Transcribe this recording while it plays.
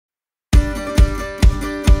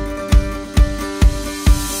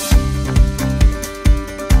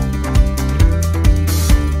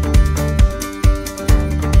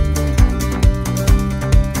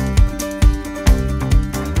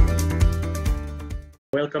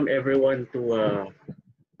welcome everyone to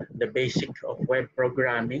the basic of web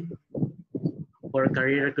programming for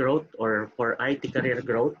career growth or for IT career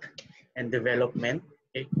growth and development.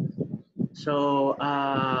 Okay. So,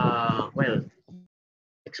 well,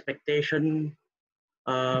 expectation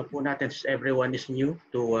po natin is everyone is new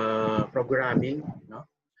to programming. No?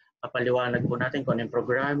 Papaliwanag po natin kung ano yung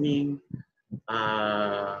programming,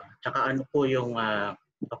 tsaka ano po yung,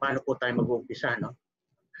 paano po tayo mag-uumpisa. No?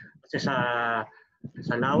 Kasi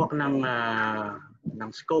sa lawak ng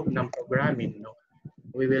scope ng programming, no,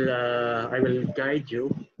 I will guide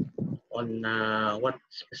you on what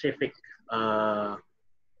specific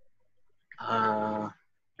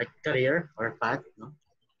like career or path, no.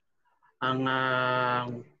 Ang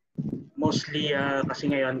mostly kasi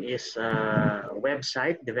ngayon is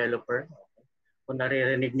website developer. Kung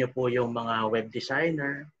naririnig niyo po yung mga web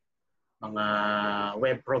designer, mga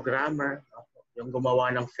web programmer, no, yung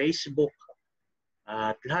gumawa ng Facebook,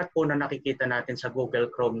 at lahat po na nakikita natin sa Google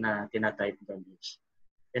Chrome na tinatype doon is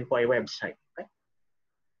yun po ay website. Okay?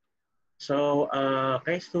 So,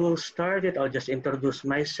 okay, to start it, I'll just introduce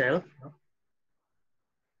myself. No?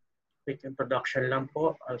 Quick introduction lang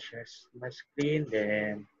po. I'll share my screen.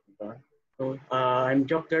 Then, so, I'm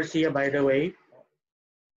Jock Garcia, by the way.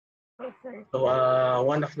 So,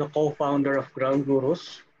 one of the co-founder of Ground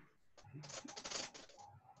Gurus.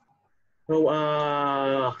 So,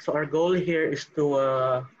 so our goal here is to,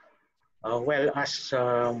 well, as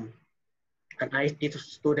an IT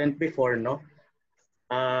student before, no?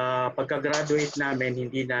 Pagka-graduate namin,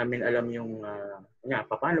 hindi namin alam yung,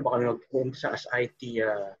 paano ba kami mag-uumpisa as IT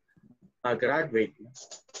graduate. No?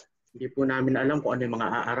 Hindi po namin alam kung ano yung mga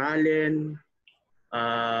aaralin,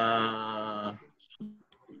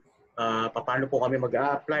 paano po kami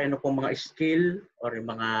mag-a-apply, ano pong mga skill or yung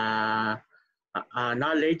mga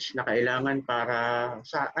knowledge na kailangan para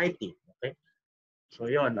sa IT. Okay? So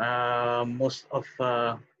yun, most of,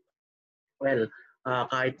 well,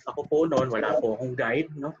 kahit ako po noon, wala po akong guide,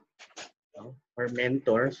 no? Or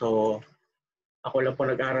mentor. So ako lang po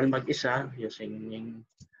nag-aral mag-isa using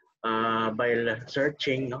while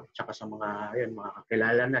searching, no? Tsaka sa mga, yun, mga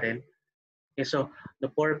kakilala na rin. Okay, so the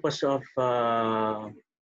purpose of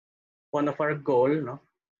one of our goal, no,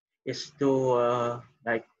 is to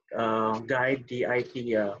guide the IT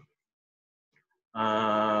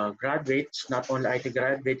graduates, not only IT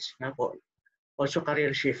graduates nga po, also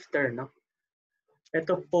career shifter, no.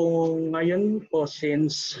 Ito po ngayon po,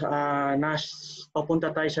 since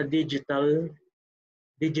papunta tayo sa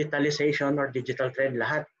digitalization or digital trend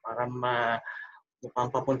lahat, para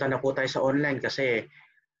mukhang papunta na po tayo sa online kasi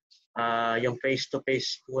yung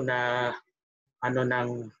face-to-face po na ano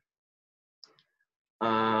ng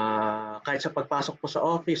kahit sa pagpasok po sa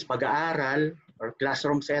office, pag-aaral or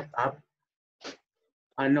classroom setup,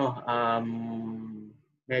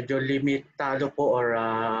 medyo limitado po or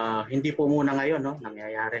hindi po muna ngayon, no,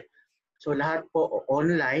 nangyayari. So lahat po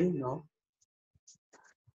online, no.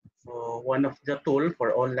 So one of the tool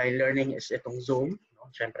for online learning is itong Zoom, no?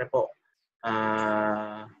 Siyempre po,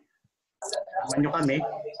 naman nyo kami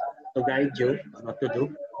to guide you on what to do.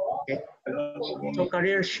 Okay? So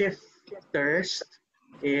career shifters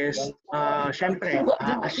is, siyempre,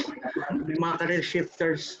 may mga career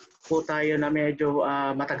shifters po tayo na medyo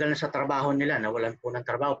matagal na sa trabaho nila, nawalan po ng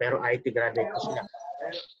trabaho, pero IT graduate po sila.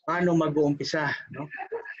 Paano mag-uumpisa? No?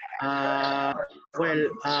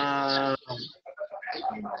 Well,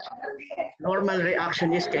 normal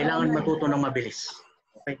reaction is kailangan matuto ng mabilis.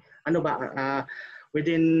 Okay? Ano ba?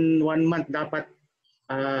 Within 1 month dapat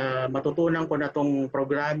matutunan ko na tong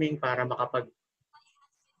programming para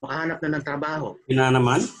makahanap na ng trabaho. Ina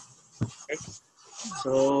naman? Okay?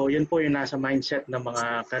 So, yun po yung nasa mindset ng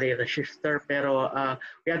mga career shifter. Pero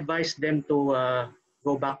we advise them to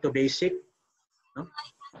go back to basic. No?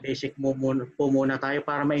 Basic po muna tayo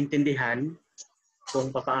para maintindihan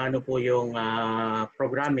kung paano po yung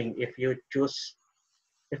programming if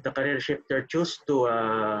the career shifter choose to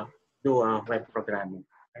do web programming.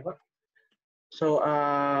 Okay? So,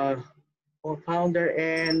 co-founder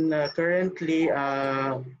and currently,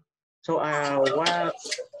 while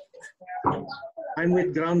I'm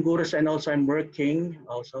with Ground Gurus and also I'm working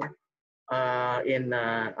also in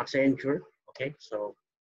Accenture. Okay, so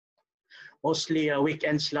mostly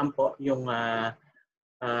weekends lang po yung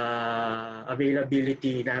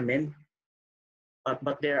availability namin.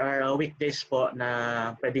 But there are weekdays po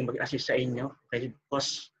na pwedeng mag-assist sa inyo. Okay,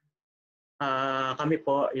 because kami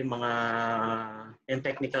po yung mga yung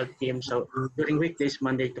technical team. So during weekdays,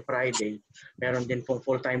 Monday to Friday, meron din pong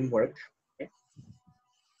full-time work.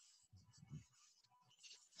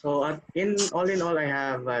 So all in all, I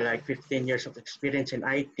have like 15 years of experience in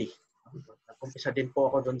IT. umpisa din po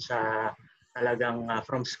ako dun sa talagang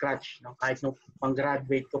from scratch. No? Kahit nung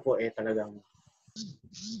pang-graduate ko po, talagang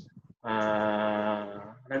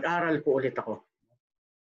nag-aral po ulit ako.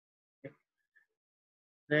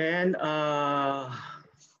 Then,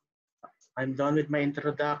 I'm done with my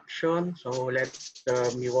introduction. So let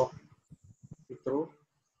me walk you through.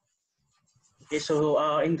 Okay, so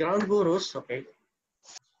in Ground Gurus, okay.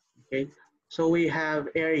 So we have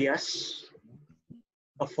areas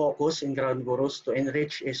of focus in Ground Gurus. To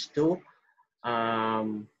enrich is to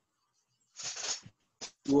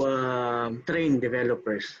train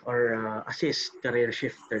developers or assist career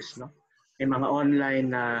shifters. No, may mga online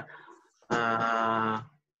na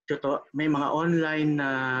may mga online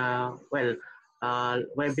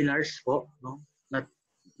webinars po, no?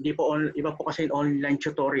 Hindi po iba po kasi yung online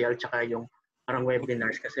tutorial tsaka yung parang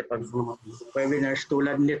webinars, kasi pag webinars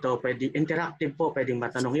tulad nito, pwede interactive po, pwedeng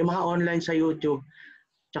matanong. Yung mga online sa YouTube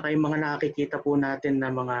tsaka yung mga nakikita po natin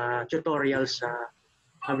na mga tutorials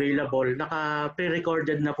available,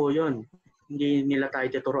 naka-pre-recorded na po yun. Hindi nila tayo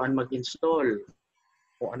tuturuan mag-install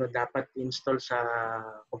kung ano dapat install sa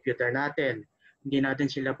computer natin. Hindi natin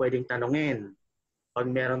sila pwedeng tanungin. Pag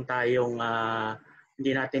meron tayong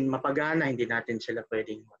hindi natin mapagana, hindi natin sila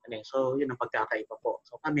pwedeng matanong. So, yun ang pagkakaiba po.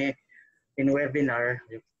 So, kami, in webinar,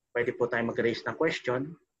 pwede po tayo mag-raise ng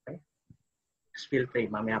question. Okay? Just feel free,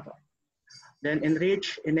 mamaya po. Then,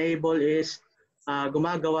 enrich, enable is,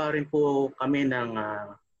 gumagawa rin po kami ng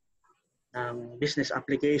business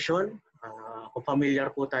application. Kung familiar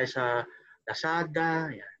po tayo sa Lazada,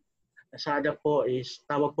 yan. Lazada po is,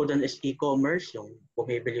 tawag po doon is e-commerce, yung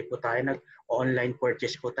bumibili po tayo, nag-online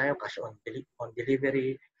purchase po tayo, cash on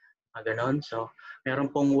delivery, ganon. So,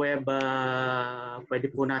 meron pong web,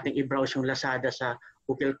 pwede po natin i-browse yung Lazada sa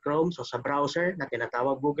Google Chrome, so sa browser na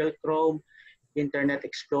tinatawag Google Chrome, Internet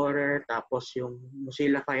Explorer, tapos yung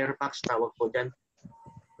Mozilla Firefox, tawag po dyan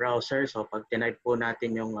browser. So, pag tinype po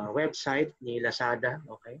natin yung website ni Lazada,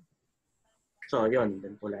 okay? So, yun,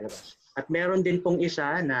 din po lalabas. At meron din pong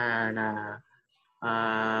isa na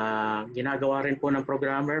ginagawa rin po ng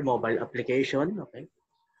programmer, mobile application, okay?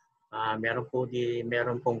 Meron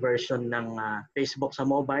pong version ng Facebook sa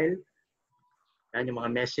mobile. Yan, yung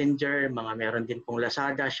mga messenger, meron din pong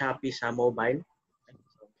Lazada, Shopee sa mobile. Okay?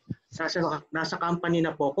 So, nasa company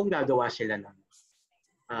na po kung gagawa sila ng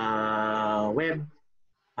web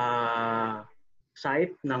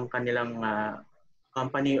site ng kanilang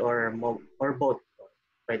company or both,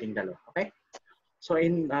 pwedeng dalawa. Okay? So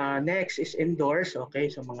next is indoors. Okay,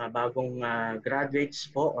 so mga bagong graduates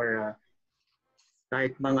po or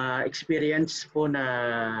kahit mga experience po na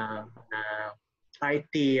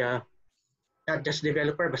IT, not just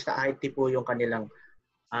developer, basta IT po yung kanilang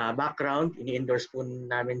background. Ini-endorse po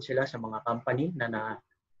namin sila sa mga company na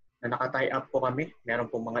naka-tie up po kami. Meron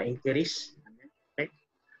po mga inquiries. Okay.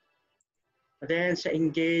 And then sa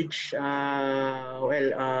engage,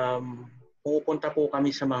 pupunta po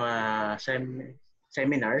kami sa mga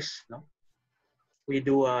seminars, no? We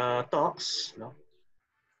do talks, no?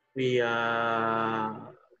 We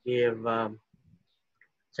give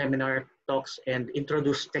seminar talks and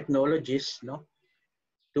introduce technologies, no,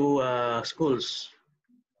 to schools.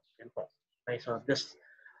 Yan po. Okay, so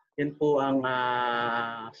yun po ang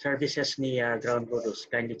services ni Ground Gurus.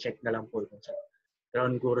 Kindly check na lang po yun sa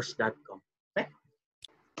groundgurus.com. Okay?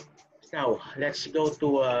 Now, let's go to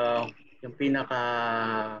yung pinaka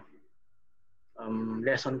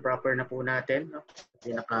lesson proper na po natin, no?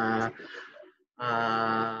 Pinaka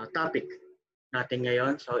topic natin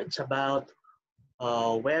ngayon. So it's about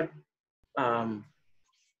web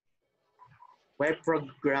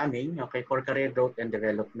programming, okay, for career growth and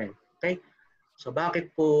development. Okay? So bakit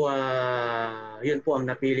po yun po ang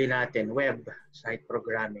napili natin, web site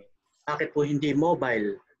programming? Bakit po hindi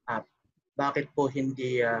mobile app? Bakit po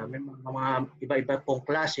hindi may mga iba-iba pong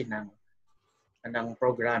klase ng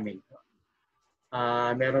programming?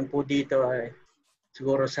 Meron po dito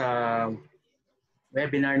siguro sa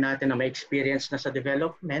webinar natin na may experience na sa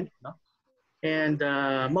development, no? And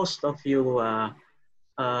most of you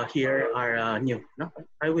here are new, no?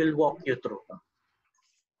 I will walk you through, no?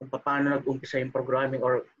 Kung paano nag-umpisa yung programming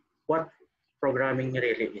or what programming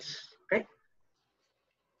really is. Okay?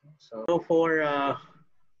 So for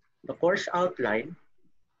the course outline,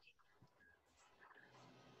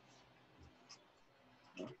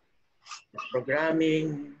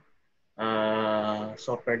 programming,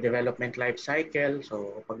 software development life cycle.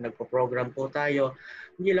 So pag nagpo-program po tayo,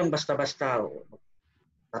 hindi lang basta-basta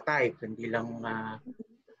type, hindi lang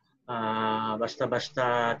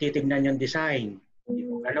basta-basta titignan yung design. Hindi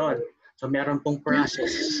po ganon. So meron pong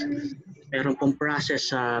process. Meron pong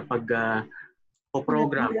process sa o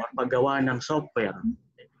program o paggawa ng software.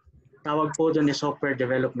 Tawag po doon ni software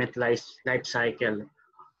development life cycle.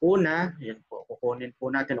 Una, yun po, kukunin po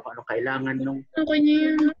natin kung anong kailangan nung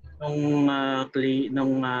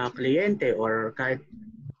kliyente or kahit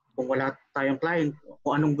kung wala tayong client,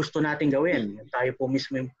 kung anong gusto natin gawin. Tayo po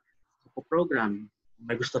mismo yung program,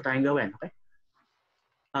 may gusto tayong gawin. Okay?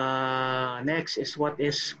 Next is what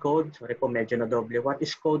is code. Sorry po, medyo na doble. What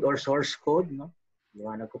is code or source code? No?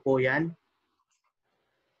 Liwanag ko po yan.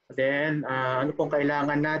 Then, ano pong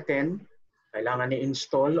kailangan natin? Kailangan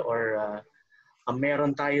ni-install or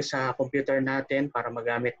meron tayo sa computer natin para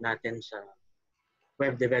magamit natin sa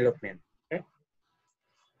web development. Okay?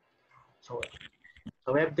 So,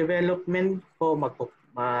 sa web development po,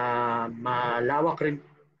 malawak rin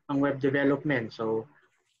ang web development. So,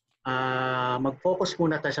 mag-focus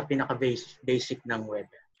muna tayo sa pinaka-basic ng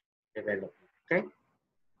web development. Okay?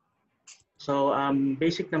 So,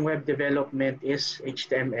 basic ng web development is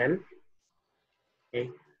HTML.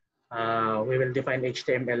 Okay? We will define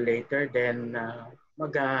HTML later. Then,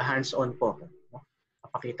 mag-hands-on po.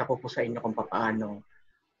 Papakita ko po sa inyo kung paano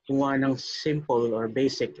gumawa ng simple or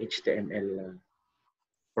basic HTML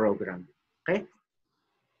program. Okay?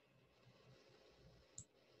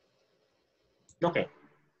 Okay.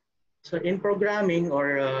 So, in programming,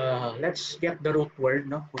 or let's get the root word.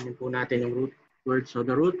 No? Kunin po natin yung root word. So,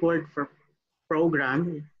 the root word for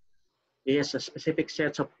program is a specific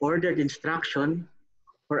set of ordered instruction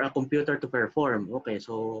for a computer to perform. Okay,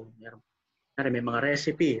 so may mga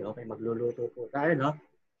recipe. Okay, magluluto po tayo, no?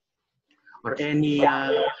 Or any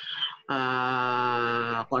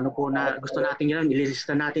kung ano po na gusto natin yun,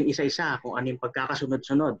 ililista natin isa-isa kung ano yung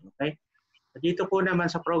pagkakasunod-sunod. Okay? Dito po naman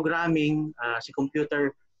sa programming, si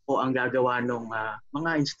computer po ang gagawa ng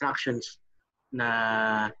mga instructions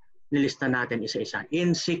na nilista natin isa-isa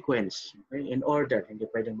in sequence, okay? In order. Hindi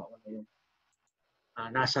pwedeng mauna yung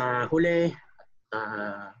nasa huli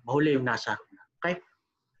at mahuli yung nasa huli. Okay?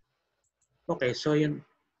 Okay, so yun.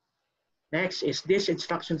 Next is these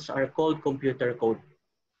instructions are called computer code.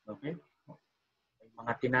 Okay?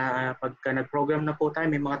 Pagka nag-program na po tayo,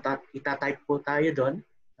 may mga itatype po tayo doon.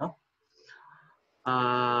 No?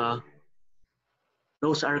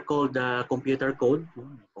 Those are called computer code.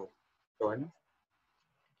 Doon.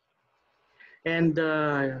 And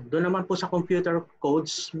doon naman po sa computer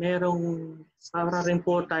codes, merong para rin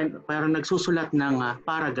po tayo, parang nagsusulat ng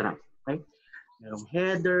paragraph. Okay? Merong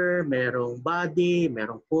header, merong body,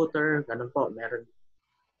 merong footer, ganun po. Meron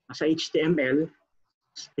sa HTML,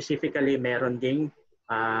 specifically meron ding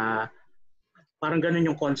parang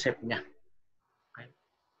ganun yung concept niya. Okay?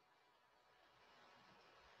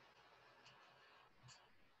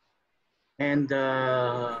 And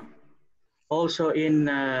also in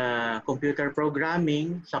computer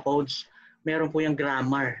programming, sa codes, meron po yung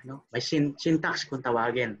grammar. No? May syntax kung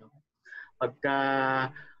tawagin. No? Pagka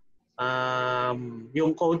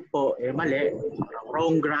yung code po mali,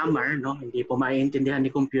 wrong grammar, no? Hindi po maiintindihan ni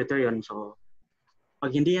computer yon. So, pag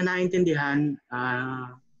hindi niya naintindihan,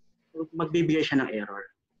 magbibigay siya ng error.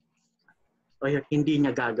 So, hindi niya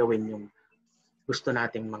gagawin yung gusto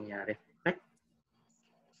nating mangyari. Okay?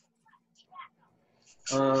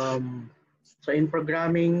 So in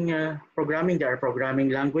programming, there are programming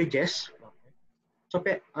languages. So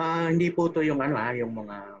hindi po to yung yung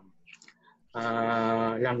mga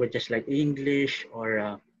languages like English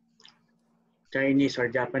or Chinese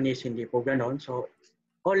or Japanese, hindi po ganon. So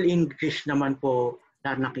all English naman po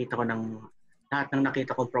lahat ng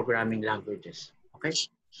nakita kong programming languages. Okay?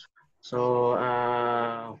 So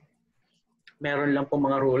meron lang po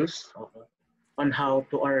mga rules on how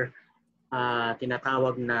to, or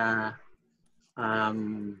tinatawag na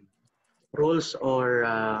rules or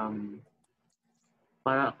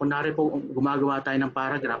para kunwari po gumagawa tayo ng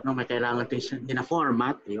paragraph, no, may kailangan din na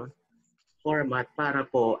format, yun. Format para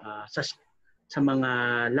po sa mga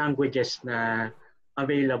languages na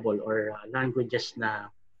available or languages na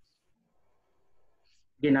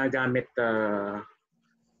ginagamit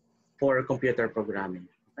for computer programming.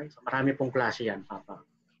 Okay? So marami pong klase yan.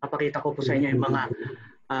 Papakita ko po sa inyo yung mga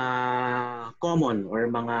common or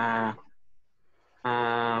mga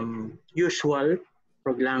usual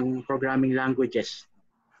programming languages.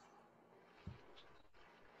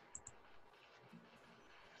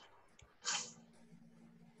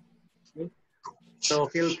 Okay. So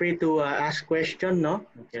feel free to ask question, no?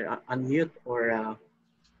 Okay, unmute or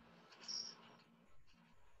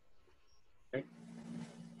okay.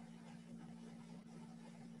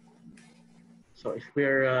 So if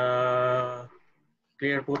we're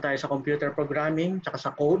clear po tayo sa computer programming tsaka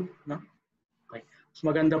sa code, no? Okay. Mas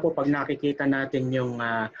maganda po pag nakikita natin yung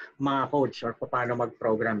mga codes or paano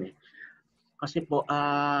mag-program. Kasi po,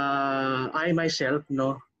 I myself,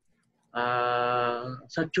 no,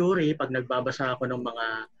 sa theory, pag nagbabasa ako ng mga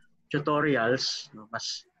tutorials, no,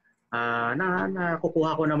 mas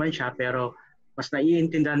nakukuha ko naman siya, pero mas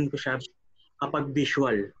naiintindihan ko siya kapag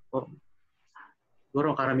visual. O,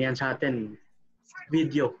 siguro karamihan sa atin,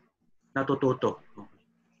 video, natututo.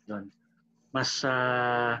 Yun. Mas,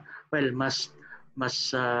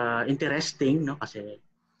 interesting, no, kasi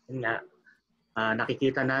yun nga,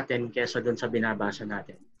 nakikita natin kesa dun sa binabasa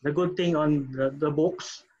natin. The good thing on the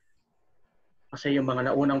books, kasi yung mga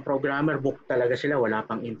naunang programmer, book talaga sila, wala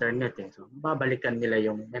pang internet. So, babalikan nila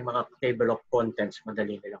yung may mga table of contents,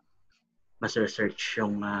 madali nilang ma-search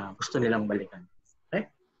yung gusto nilang balikan. Okay?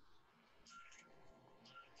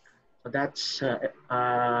 So that's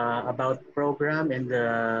about programming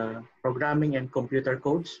and computer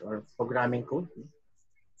codes or programming code.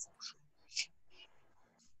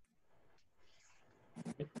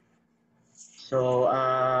 So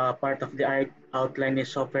part of the outline is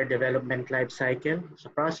software development life cycle. It's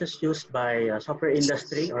a process used by software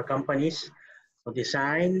industry or companies to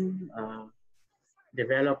design,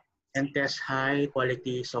 develop, and test high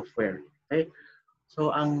quality software. Okay?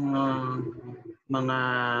 So ang mga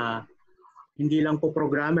hindi lang po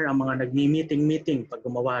programmer ang mga nagmi-meeting pag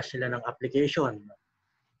gumawa sila ng application.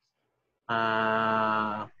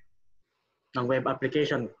 Ng web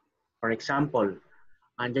application. For example,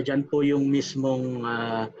 andiyan dyan po yung mismong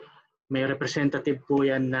may representative po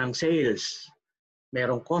yan ng sales,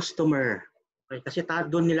 merong customer. Okay? Kasi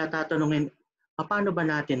doon nila tatanungin, paano ba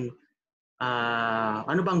natin,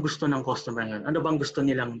 ano bang gusto ng customer ngayon? Ano bang gusto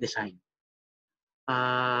nilang design?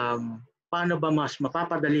 Paano ba mas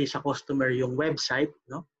mapapadali sa customer yung website?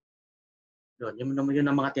 No? Yun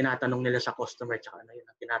ang mga tinatanong nila sa customer, tsaka ano yun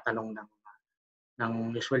ang tinatanong ng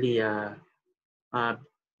usually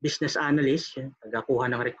business analyst, nagkakuha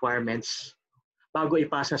ng requirements bago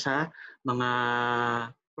ipasa sa mga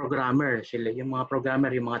programmer. Sila, yung mga programmer,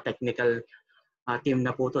 yung mga technical team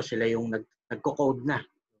na po to, sila yung nagko-code na,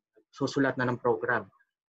 susulat na ng program.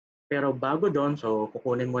 Pero bago doon, so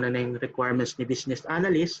kukunin muna na yung requirements ni business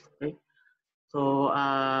analyst. Okay? So,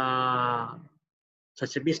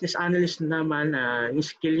 sa business analyst naman, yung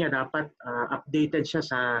skill niya dapat updated siya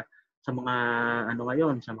sa mga ano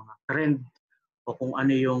ngayon, sa mga trend o kung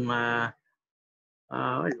ano yung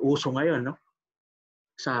uso ngayon, no,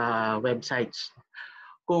 sa websites.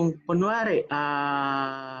 Kung kunwari,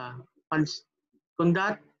 kung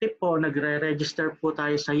dati po nagre-register po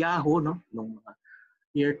tayo sa Yahoo, no, nung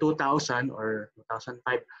year 2000 or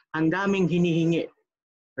 2005, ang daming hinihingi.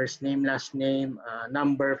 First name, last name,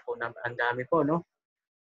 number, phone number, ang dami po, no?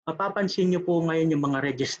 Mapapansin niyo po ngayon yung mga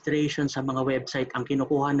registration sa mga website, ang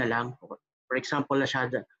kinukuha na lang, for example,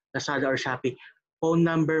 Lazada or Shopee, phone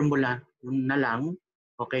number mo lang,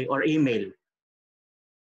 okay, or email.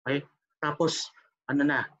 Okay? Tapos, ano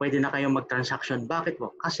na, pwede na kayong mag-transaction. Bakit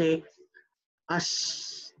po? Kasi, as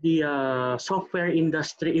the software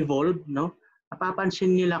industry evolved, no,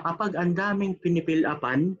 napapansin nila kapag ang daming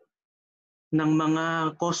pinipill-upan ng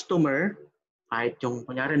mga customer, kahit yung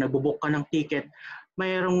kunyari nagbubook ka ng ticket,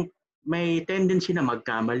 may tendency na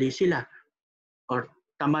magkamali sila or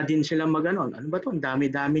tama din sila ano ba to, ang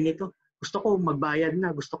dami-dami nito, gusto ko magbayad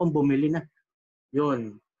na, gusto kong bumili na.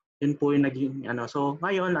 Yun po yung naging ano. So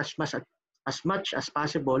ngayon, as much as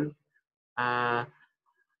possible,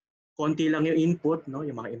 konti lang yung input, no,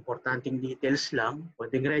 yung mga importanteng details lang,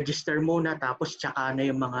 pwedeng register muna, tapos tsaka na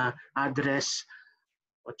yung mga address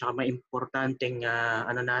o tsaka may importanteng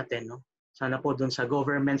ano natin, no, sana po dun sa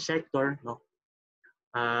government sector, no,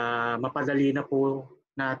 mapadali na po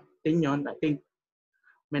natin yon. I think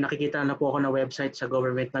may nakikita na po ako na website sa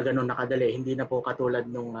government na ganun nakadali. Hindi na po katulad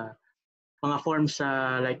nung mga forms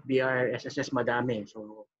sa like BR, SSS, madami.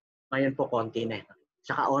 So ngayon po konti na.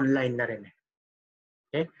 Saka online na rin.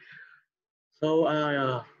 Okay? So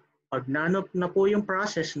pag nanop na po yung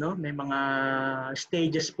process, no, may mga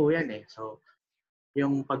stages po yan eh. So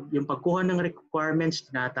yung pagkuha ng requirements,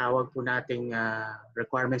 tinatawag po nating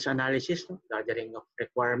requirements analysis, no? Gathering of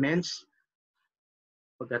requirements.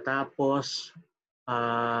 Pagkatapos,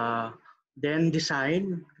 then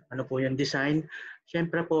design. Ano po yung design?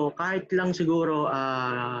 Siyempre po, kahit lang siguro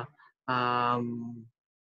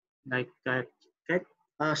like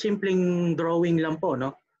simpleng drawing lang po,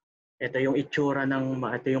 no? Ito yung itsura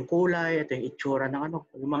ito yung kulay, ito yung itsura ng ano.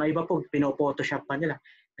 Yung mga iba po, pino-photoshop pa nila.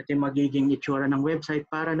 Ito yung magiging itsura ng website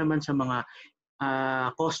para naman sa mga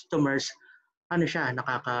customers, ano siya,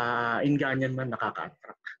 nakaka-inganyan man,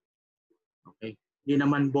 nakaka-attract. Okay? Hindi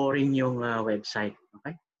naman boring yung website.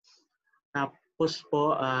 Okay? Tapos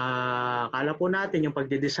po, akala po natin yung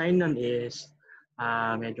pagde-design nun is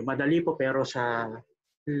Medyo madali po pero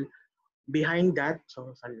behind that,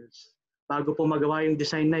 so bago po magawa yung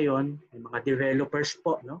design na yon, may mga developers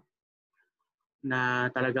po, no,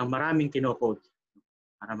 na talagang maraming kinocode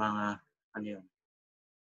para mga ano yun.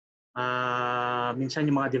 Minsan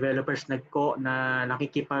yung mga developers na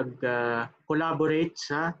nakikipag-collaborate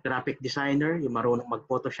sa graphic designer, yung marunong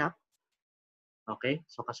mag-Photoshop. Okay?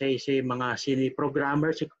 So kasi mga silly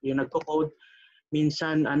programmers yung nagko-code,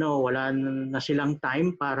 minsan wala na silang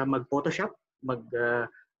time para mag-Photoshop,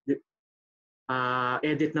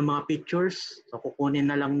 edit ng mga pictures. So kukunin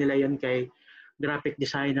na lang nila yun kay graphic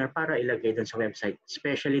designer para ilagay doon sa website.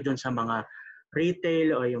 Especially doon sa mga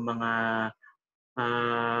retail o yung mga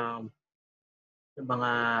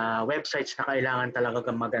websites na kailangan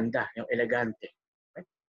talaga maganda, yung elegante. Okay?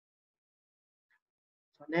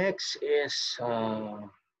 So next is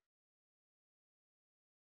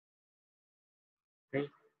okay.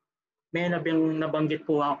 May nabanggit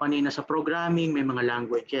po ako kanina sa programming, may mga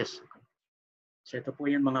languages. Okay? So ito po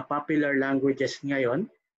yung mga popular languages ngayon.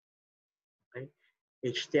 Okay?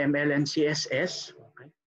 HTML and CSS. Okay?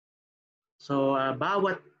 So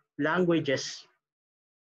bawat languages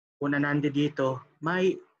kung dito,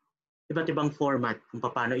 may iba't ibang format kung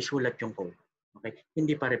paano isulat yung code. Okay?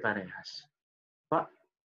 Hindi pare-parehas.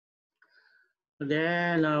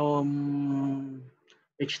 Then,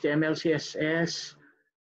 HTML, CSS,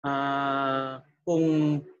 kung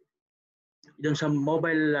doon sa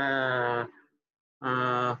mobile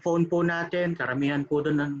phone po natin, karamihan po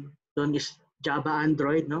doon is Java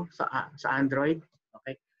Android, no? Sa Android.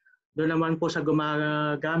 Okay? Doon naman po sa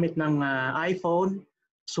gumagamit ng iPhone,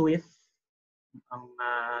 Swift, ang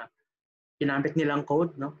ginamit nilang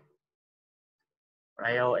code, no? For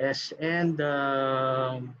iOS, and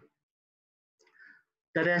the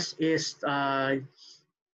rest is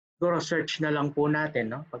search na lang po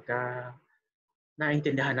natin, no? Pagka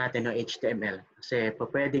naintindihan natin ng HTML. Kasi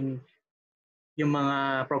pwedeng yung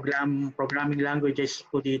mga programming languages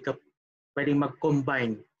po dito pwedeng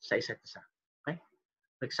mag-combine sa isa't isa. Okay?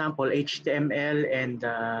 For example, HTML and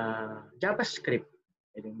JavaScript.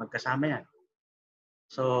 Pwedeng magkasama yan.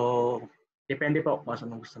 So, depende po kung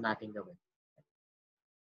anong gusto natin gawin.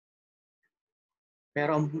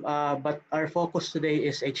 Pero, but our focus today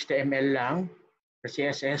is HTML lang, or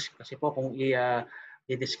CSS, kasi po kung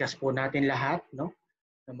i-discuss po natin lahat, no,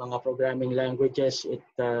 ng mga programming languages,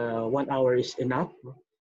 1 hour is enough. No?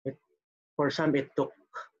 For some, it took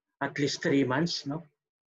at least 3 months, no,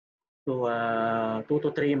 to 2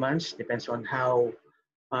 to 3 months, depends on how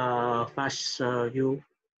fast you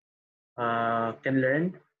can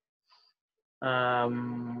learn.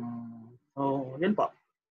 So, yun po.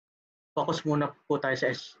 Focus muna po tayo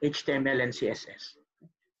sa HTML and CSS.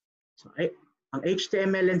 So, ang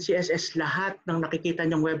HTML and CSS, lahat ng nakikita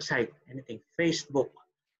niyong website, anything, Facebook,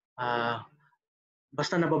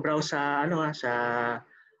 basta nababrowse sa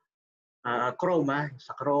Chrome,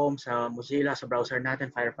 sa Chrome, sa Mozilla, sa browser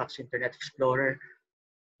natin, Firefox, Internet Explorer,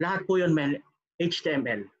 lahat po yun may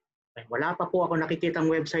HTML. Okay? Wala pa po ako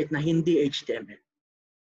nakikitang website na hindi HTML.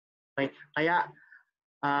 Okay? Kaya,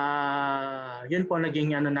 yun po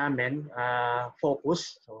naging namin,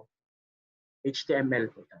 focus. So, HTML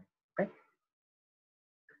po tayo. Okay?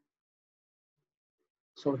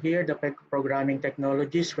 So here, the programming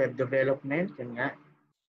technologies, web development, yun nga.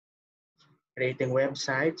 Creating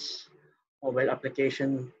websites, mobile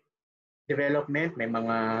application development, may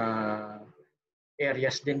mga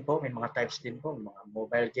areas din po, may mga types din po, mga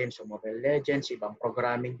mobile games o mobile legends, ibang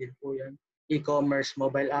programming din po yan. E-commerce,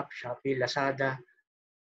 mobile app, Shopee, Lazada.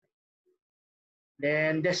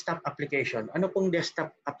 Then desktop application. Ano pong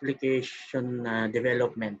desktop application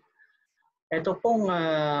development? Ito pong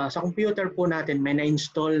sa computer po natin may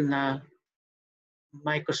na-install na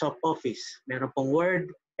Microsoft Office. Meron pong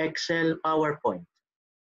Word, Excel, PowerPoint.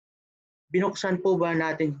 Binuksan po ba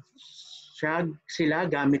natin sila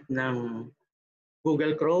gamit ng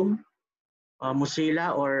Google Chrome,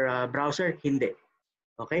 Mozilla, or browser? Hindi.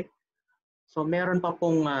 Okay? So meron pa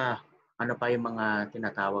pong ano pa yung mga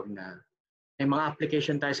tinatawag na may mga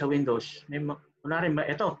application tayo sa Windows. May kunwari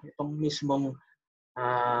itong mismong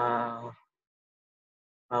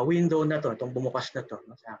window na to, itong bumukas na to,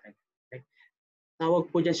 no, sa akin. Okay? Tawag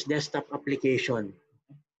po dyan sa desktop application.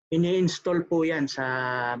 Ini-install po yan sa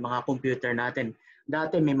mga computer natin.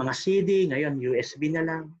 Dati may mga CD, ngayon USB na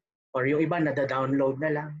lang. Or yung iba nada-download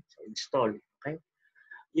na lang. So install. Okay?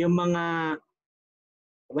 Yung mga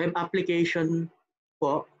web application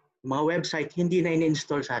po, mga website, hindi na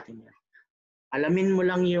ini-install sa atin yan. Alamin mo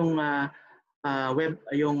lang yung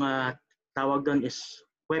tawag doon is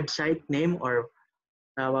website name or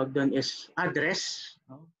tawag doon is address.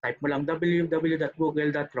 No? Type mo lang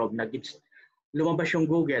www.google.com, lumabas yung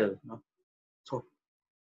Google. No? So,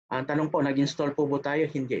 ang tanong po, nag-install po ba tayo?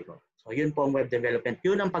 Hindi po. So, yun po ang web development.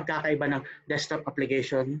 Yun ang pagkakaiba ng desktop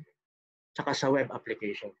application tsaka sa web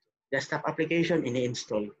application. Desktop application,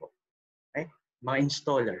 ini-install po. Okay? Mga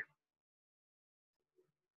installer.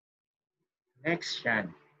 Next, yan.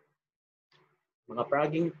 Mga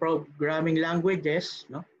programming languages,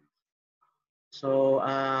 no? So,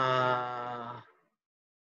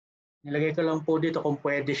 nilagay ko lang po dito kung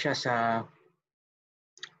pwede siya sa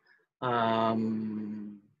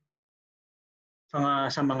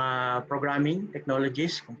sa mga programming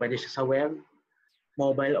technologies, kung pwede siya sa web,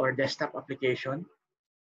 mobile, or desktop application.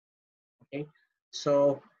 Okay?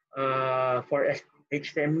 So, for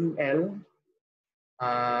HTML,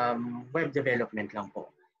 web development lang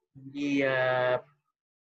po. Hindi,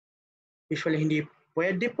 usually hindi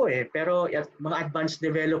pwede po pero mga advanced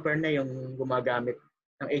developer na yung gumagamit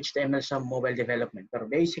ng HTML sa mobile development. Pero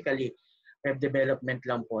basically, web development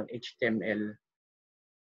lang po ang HTML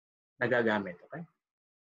nagagamit. Okay?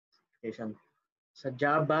 Sa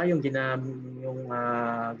Java, yung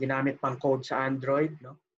ginamit pang code sa Android,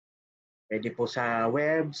 no? Pwede po sa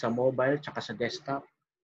web, sa mobile, tsaka sa desktop.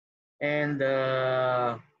 And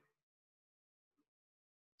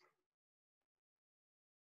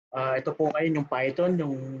ito po ngayon yung Python,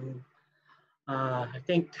 yung I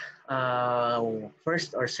think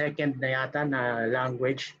first or second na yata na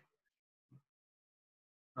language,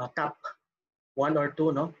 top 1 or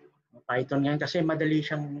 2, no? Python yan kasi madali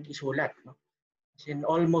siyang isulat, no? Kasi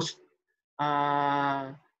almost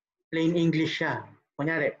plain English siya.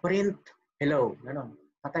 Kunyari, print, hello, gano'n.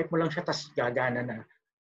 Type mo lang siya, tapos gagana na.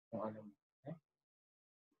 Okay?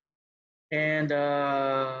 And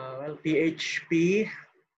well, PHP,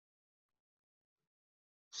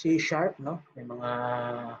 C#, no? May mga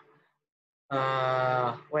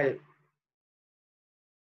well,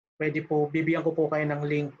 pwede po, bibigyan ko po kayo ng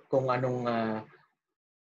link kung anong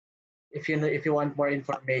if you want more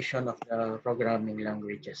information of the programming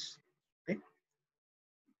languages. Okay?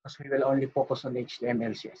 Because we will only focus on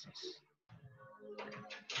HTML, CSS.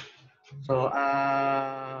 So,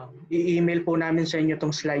 i-email po namin sa inyo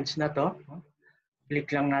tong slides na to.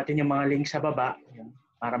 Click lang natin yung mga link sa baba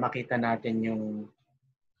para makita natin yung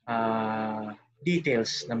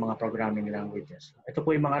details ng mga programming languages. Ito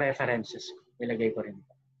po yung mga references. Ilagay ko rin.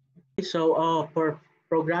 So, for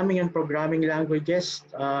programming and programming languages,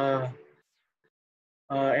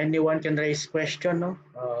 anyone can raise question, no?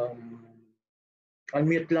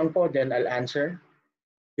 Unmute lang po, then I'll answer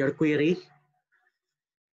your query.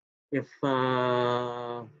 If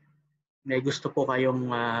may gusto po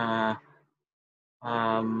kayong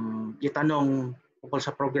itanong tungkol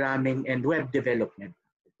sa programming and web development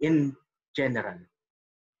in general.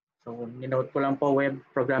 So, ninote ko lang po, web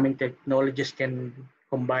programming technologies can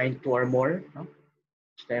combine 2 or more, no?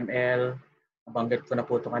 HTML, nabanggit ko na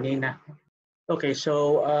po ito kanina. Okay,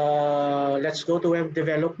 so let's go to web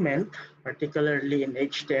development, particularly in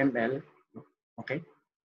HTML. Okay.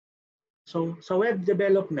 So web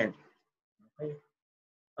development, okay.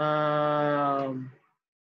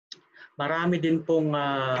 Marami din pong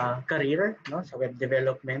career, no, sa web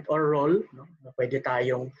development or role, no? Pwede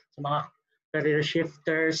tayong sa mga career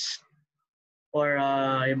shifters or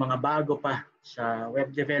yung mga bago pa sa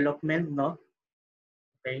web development, no?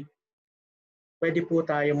 Okay. Pwede po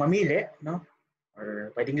tayong mamili, no?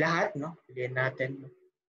 Or pwedeng lahat, no? Piliin natin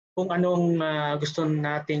kung anong gusto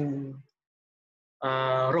nating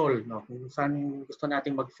role, no? Kung saan gusto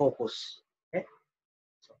nating mag-focus. Okay?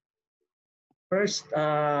 So, first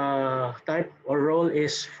type or role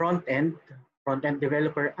is front-end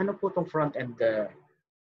developer. Ano po itong front-end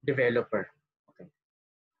developer? Okay.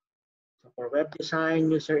 So for web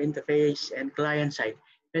design, user interface, and client side,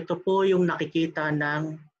 ito po yung nakikita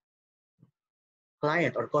ng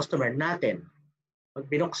client or customer natin. Pag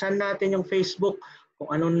binuksan natin yung Facebook,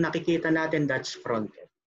 kung anong nakikita natin, that's front-end.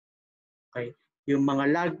 Okay? Yung mga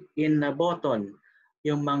login na button,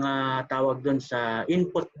 yung mga tawag doon sa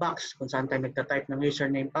input box, kung saan tayo magta-type ng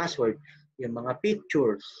username, password, yung mga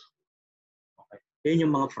pictures. Okay? Yun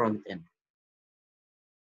yung mga front-end.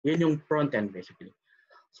 Yun yung front-end basically.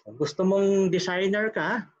 So, gusto mong designer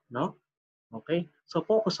ka, no? Okay? So,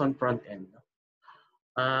 focus on front-end.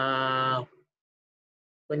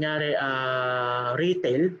 Kunyari,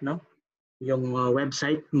 retail, no? Yung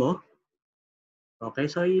website mo. Okay,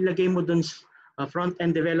 so ilagay mo dun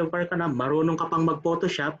front-end developer ka na, marunong ka pang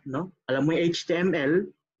mag-Photoshop, no? Alam mo yung HTML,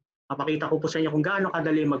 papakita ko po sa inyo kung gaano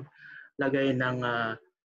kadali maglagay ng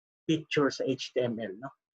picture sa HTML, no?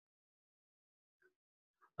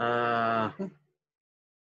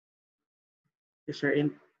 user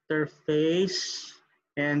interface,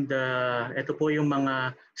 and ito po yung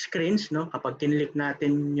mga screens, no? Kapag kinlik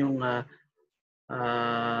natin yung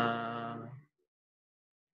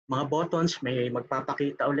mga buttons, may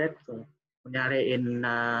magpapakita ulit. So, kunyari yung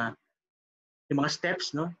mga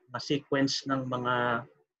steps, no? Mga sequence ng mga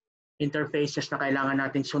interfaces na kailangan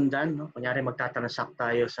natin sundan, no? Kunyari magtatransact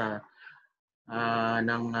tayo sa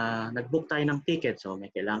nag-book tayo ng ticket, so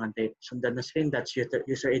may kailangan tayo sundan na screen, that's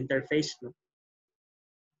user interface, no?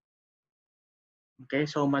 Okay,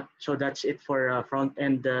 so that's it for front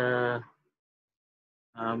end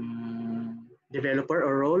developer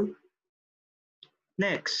or role.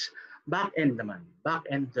 Next, back end naman. Back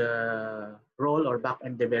end role or back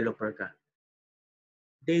end developer ka.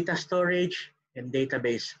 Data storage and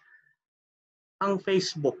database. Ang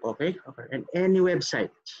Facebook, okay? And any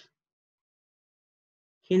website.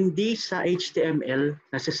 Hindi sa HTML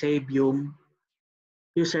nasa-save yung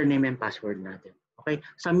username and password natin. Okay?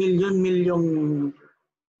 Sa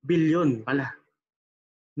billion pala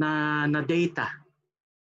na data,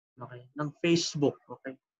 okay, ng Facebook,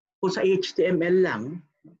 okay? Kung sa HTML lang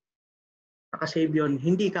nakasave yun,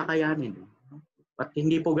 hindi kakayanin. At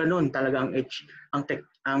hindi po ganoon talaga ang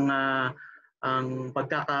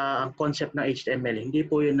concept ng HTML. Hindi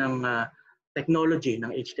po yun ng technology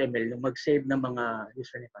ng HTML yung mag-save ng mga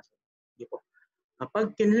username password. Hindi po.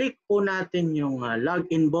 Kapag kinlik po natin yung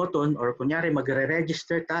login button or kunyari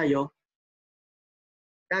magre-register tayo,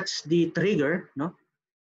 that's the trigger, no?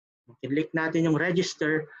 Kinlik natin yung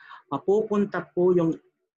register, mapupunta po yung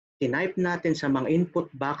tinype natin sa mga input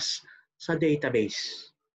box sa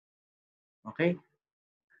database. Okay?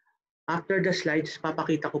 After the slides,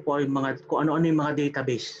 papakita ko po yung kung ano-ano yung mga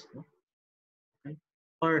database. Okay?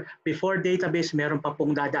 Or before database, meron pa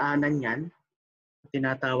pong dadaanan yan.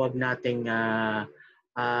 Tinatawag nating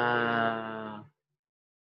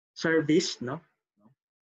service, no?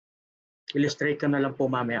 Illustrate ko na lang po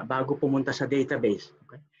mamaya bago pumunta sa database.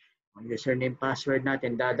 Okay? Ang username, password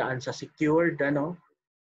natin dadaan sa secured,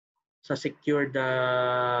 sa secured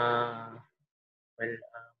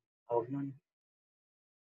tawag nun,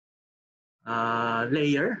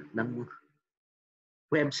 layer ng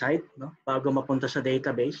website, no? Bago mapunta sa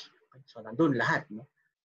database. Okay? So nandun lahat, no?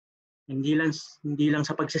 Hindi lang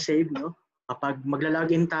sa pagse-save, no? Kapag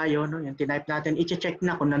magla-login tayo, no, yung tinype natin, i-check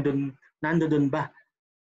na kung nandoon ba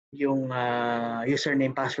yung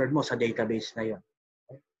username password mo sa database na yon.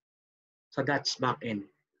 Okay? So that's backend.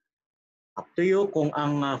 Up to you kung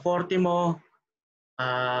ang forte mo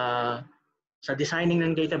sa designing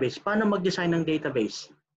ng database. Paano mag-design ng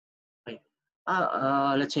database? Okay.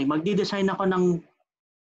 Let's say, magdi-design ako ng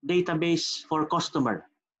database for customer.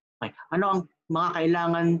 Okay. Ano ang mga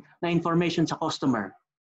kailangan na information sa customer?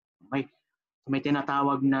 Okay. So, may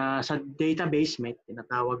tinatawag na sa database, may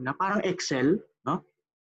tinatawag na parang Excel, no?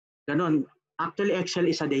 Ganun. Actually, Excel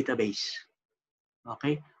is a database.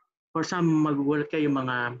 Okay? For some, mag-google kayo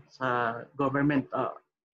mga sa government,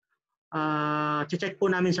 check po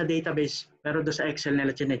namin sa database, pero doon sa Excel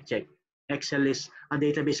nila check. Excel is a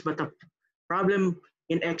database, but the problem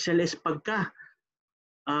in Excel is pagka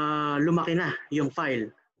lumaki na yung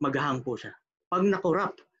file, maghahang po siya. Pag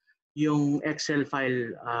na-corrupt yung Excel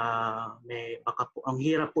file, ang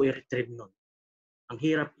hirap po i-retrieve nun. Ang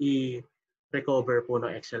hirap i-recover po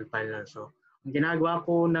ng Excel file. So, ang ginagawa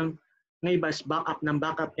po ng iba is backup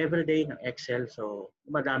everyday ng Excel. So,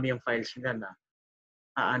 madami yung files nila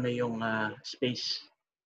na yung space.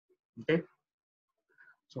 Okay?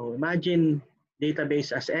 So, imagine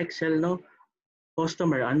database as Excel, no?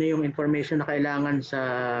 Customer, ano yung information na kailangan sa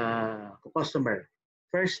customer?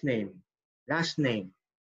 First name, last name,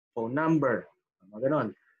 phone number, mga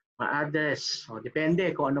ganon. Mga address, so,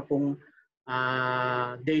 depende kung ano pong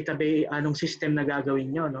database, anong system na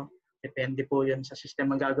gagawin nyo, no? Depende po yun sa system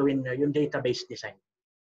na gagawin nyo, yung database design.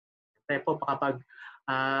 Kaya po kapag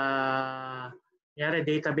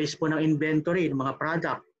database po ng inventory, ng mga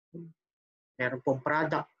product, meron pong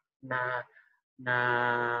product na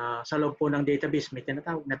sa loob po ng database, may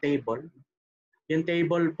tinatawag na table. Yung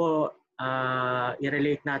table po,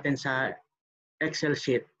 i-relate natin sa Excel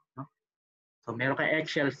sheet. No? So, meron kay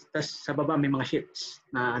Excel, tapos sa baba may mga sheets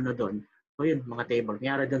na doon. So, yun, mga table.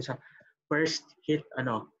 Mayroon doon sa first sheet,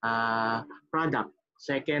 product,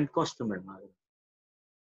 second, customer.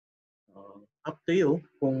 So, up to you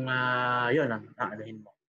kung yun ang aanohin mo.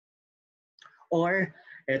 Or,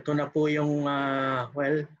 ito na po yung,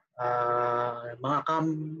 mga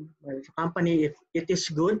company, if it is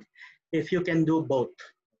good, if you can do both.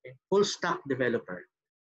 Okay? Full stack developer.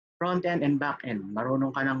 Front end and back end.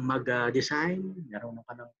 Marunong ka nang mag-design,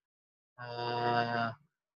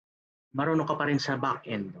 marunong ka pa rin sa back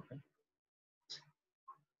end. Okay?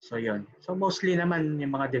 So yun. So mostly naman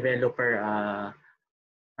yung mga developer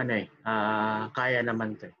kaya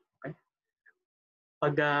naman 'to. Okay?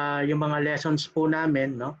 Pag yung mga lessons po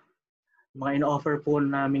namin, no, mga in-offer po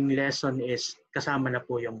naming lesson is kasama na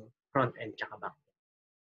po yung front end tsaka back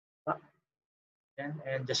end.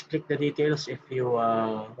 And just click the details if you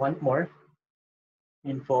want more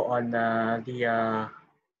info on the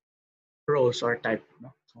roles or type.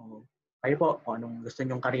 No? So kayo po kung anong gusto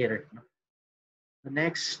nyong career. No?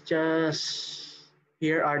 Next, just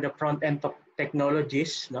here are the front end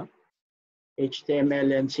technologies. No?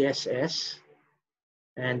 HTML and CSS.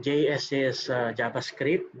 And JS is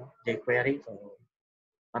JavaScript, no? jQuery. So,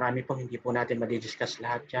 marami po, hindi po natin ma-discuss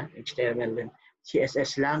lahat yan. HTML and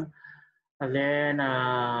CSS lang. And then,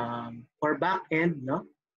 for backend, no?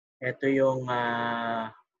 Ito yung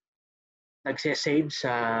nagsasave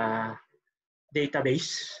sa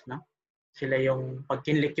database. No? Sila yung, pag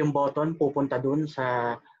kinlik yung button, pupunta dun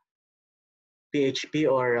sa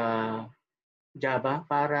PHP or Java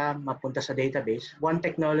para mapunta sa database. One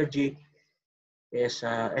technology is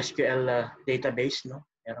SQL database. No?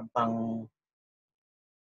 Meron pang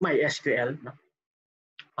MySQL. No?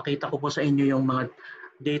 Pakita ko po sa inyo yung mga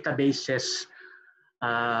databases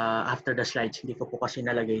after the slides. Hindi ko po kasi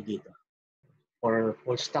nalagay dito. For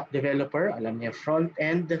full stack developer, alam niya front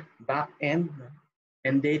end, back end,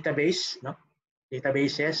 and database, no?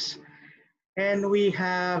 Databases. And we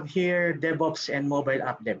have here DevOps and mobile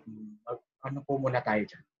app dev. Ano po muna tayo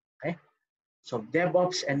dyan? Okay? So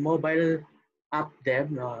DevOps and mobile app dev,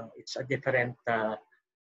 no, it's a different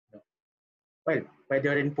well, pwede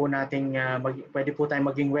rin po nating pwede po tayong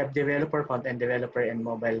maging web developer, front-end developer, and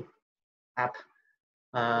mobile app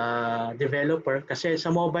developer. Kasi sa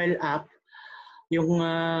mobile app, yung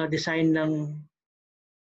design ng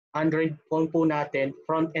Android phone po natin,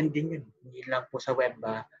 front-end din yun. Hindi lang po sa web,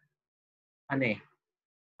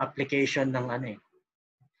 application ng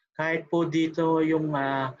Kahit po dito yung,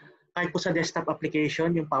 kahit po sa desktop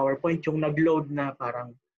application, yung PowerPoint, yung nag-load na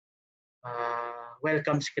parang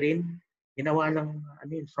welcome screen, ginawa ng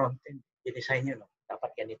front-end. I-design nyo, no?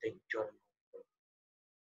 Dapat ganito yung journal.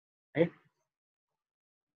 Okay?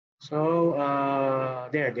 So,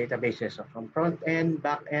 there, databases. So, from front-end,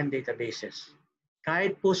 back-end databases.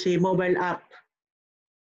 Kahit po si mobile app,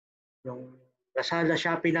 yung Lazada,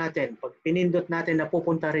 Shopee natin, pag pinindot natin,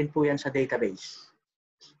 napupunta rin po yan sa database.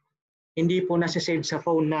 Hindi po nasa-save sa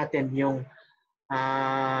phone natin yung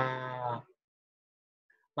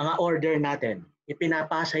mga order natin.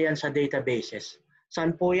 Ipinapasa yan sa databases.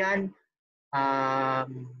 Saan po yan?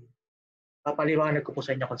 Papaliwanag ko po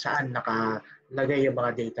sa inyo kung saan nakalagay yung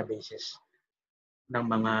mga databases ng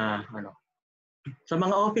mga sa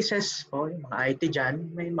mga offices po, yung mga IT dyan,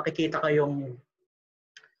 may makikita kayong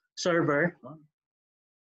server. No?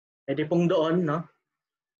 Pwede pong doon, no?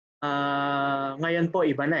 Ngayon po,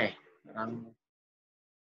 iba na eh.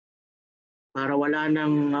 Para wala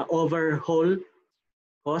ng overhaul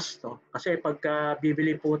cost. No? Kasi pagka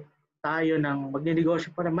bibili po tayo ng magninegosyo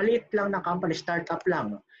pa na maliit lang na company, startup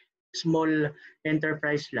lang, no? Small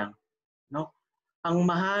enterprise lang. No? Ang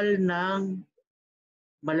mahal ng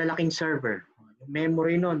malalaking server. Yung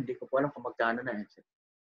memory nun, hindi ko po alam kung magkano na.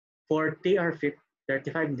 40 or 50,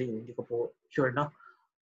 35, hindi ko po sure, no?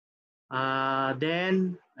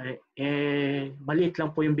 Then, maliit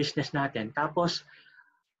lang po yung business natin. Tapos,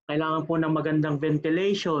 kailangan po ng magandang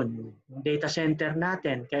ventilation. Yung data center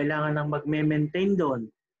natin, kailangan ng mag-maintain doon.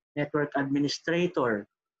 Network administrator,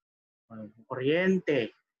 kuryente.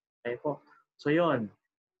 Okay po. So, yun.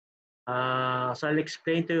 So I'll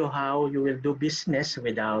explain to you how you will do business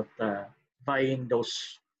without buying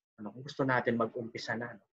those kung gusto natin mag-umpisa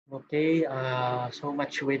na. Okay, so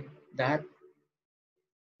much with that.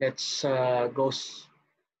 Let's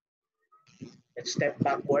step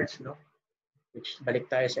backwards, no? Which balik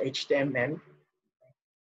tayo sa HTML.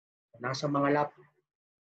 Nasa mga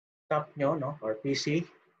laptop nyo, no, or PC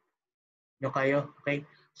nyo kayo, okay?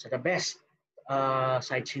 So the best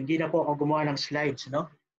sites, hindi na po ako gumawa ng slides, no?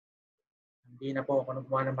 Hindi na po ako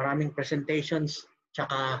gumawa ng maraming presentations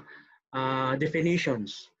tsaka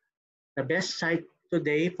definitions. The best site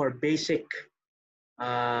today for basics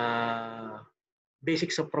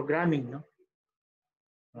of programming, no?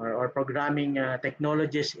 Or programming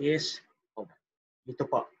technologies is dito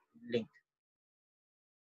po, link.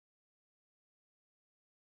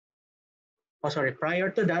 Sorry,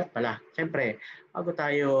 prior to that pala, siyempre, bago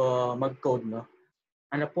tayo mag-code, no?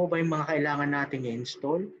 Ano po ba yung mga kailangan nating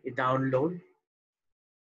i-install, i-download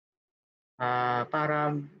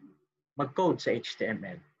para mag-code sa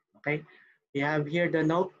HTML. Okay? We have here the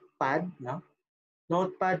Notepad. No?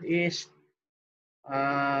 Notepad is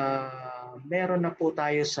meron na po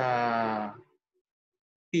tayo sa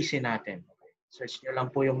PC natin. Okay. Search nyo lang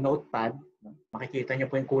po yung Notepad. No? Makikita nyo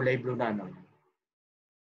po yung kulay blue na. No?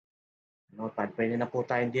 Notepad. Pwede na po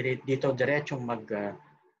tayo dito diretsong mag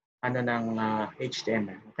ng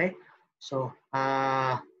HTML. Okay? So,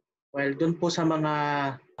 well, dun po sa mga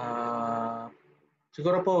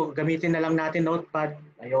siguro po gamitin na lang natin Notepad.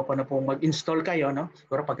 Ayoko na po mag-install kayo, no?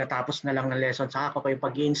 Siguro pagkatapos na lang ng lesson, saka ko kayo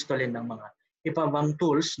pag-i-installin ng mga iba bang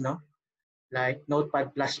tools, no? Like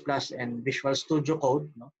Notepad++ and Visual Studio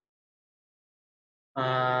Code, no?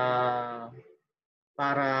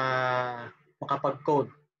 Para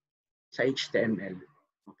makapag-code sa HTML.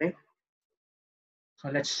 Okay?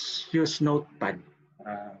 So let's use Notepad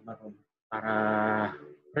para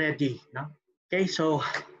ready, no? Okay, so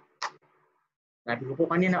sabi ko po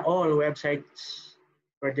kanina, all websites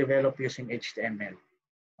were developed using HTML.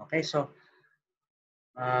 Okay, so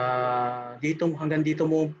hanggang dito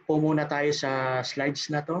po muna tayo sa slides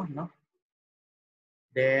na to, no?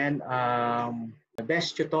 Then the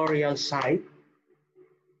best tutorial site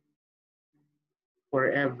for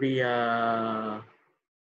every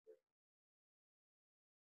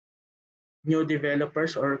new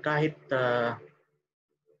developers or kahit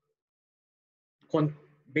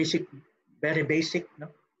very basic, no,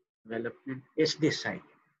 development is this site.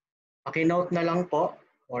 Paki-note na lang po,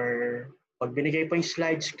 or pag binigay po yung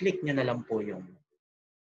slides, click nyo na lang po yung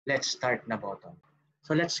let's start na button.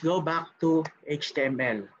 So let's go back to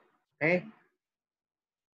HTML. Okay?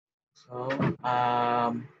 So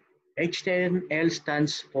HTML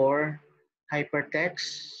stands for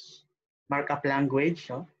Hypertext Markup Language.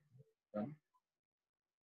 No?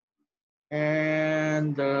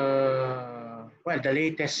 And well, the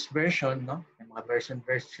latest version, no, yung mga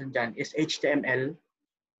version dyan is HTML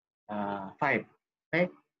 5. Okay?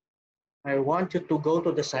 I want you to go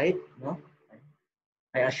to the site, no?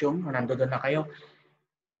 I assume nandoon na kayo.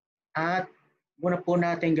 At muna po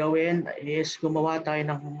natin gawin is gumawa tayo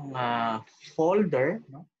ng folder,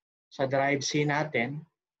 no, sa drive C natin.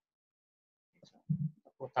 Ito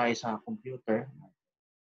po tayo sa computer.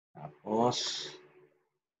 Tapos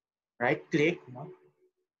right click, no?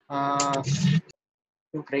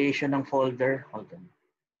 Yung creation ng folder. Hold on.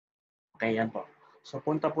 Okay, yan po. So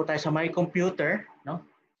punta po tayo sa my computer, no?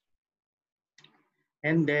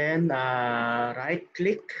 And then right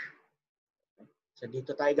click. So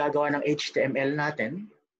dito tayo gagawa ng HTML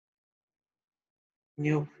natin.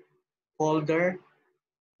 New folder.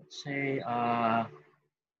 Let's say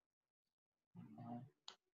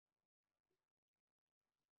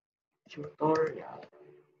tutorial.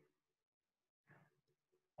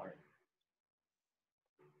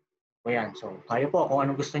 O yan. So kayo po kung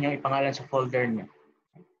anong gusto niyo ipangalan sa folder niyo.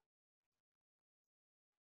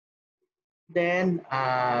 Then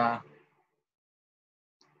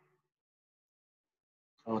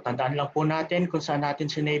so tandaan lang po natin kung saan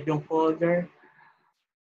natin sinave yung folder.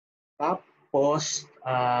 Tapos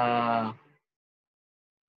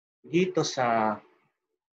dito sa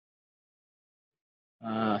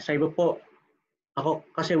iba po, ako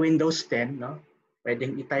kasi Windows 10, no?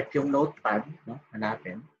 Pwedeng i-type yung Notepad, no?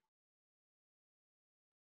 Hanapin.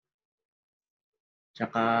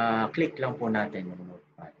 Tsaka click lang po natin yung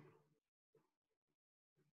Notepad.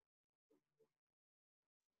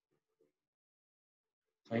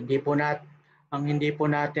 So hindi po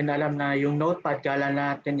natin alam na yung Notepad, kala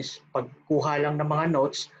natin is pagkuha lang ng mga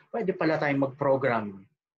notes, pwede pala tayong mag-program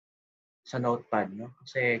sa Notepad, no?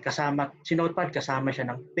 Kasi si Notepad kasama siya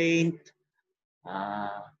ng Paint.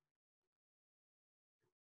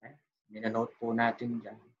 Minanote po natin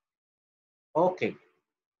dyan. Okay.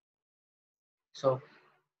 So,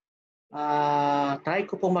 try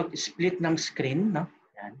ko po mag-split ng screen, no?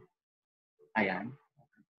 Ayan. Ayan.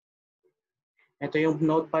 Ito yung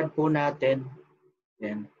Notepad po natin.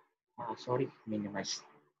 Then, sorry, minimize.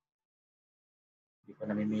 Hindi ko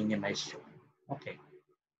na minimize yun. Okay.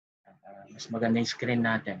 Mas maganda yung screen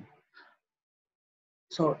natin.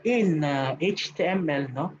 So, in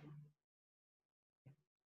HTML, no?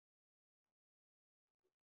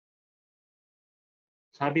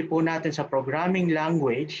 Sabi po natin sa programming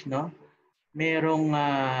language, no? Merong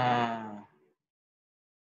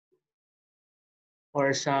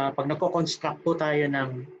or sa pag nagko-construct po tayo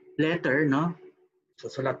ng letter, no?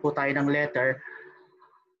 Susulat po tayo ng letter,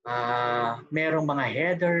 merong mga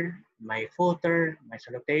header, may footer, may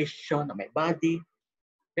salutation, may body.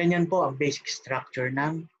 Ganyan po ang basic structure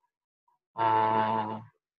ng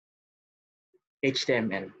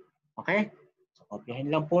HTML. Okay? So, kopyahin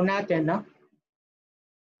lang po natin, no?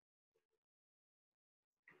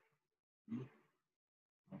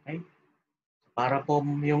 Okay? Para po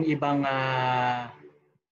yung ibang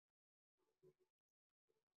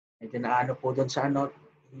Medyo naano po doon sa ano,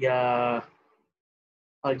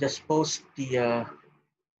 I'll just post the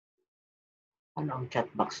ano ang chat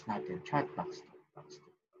box natin? Chat box.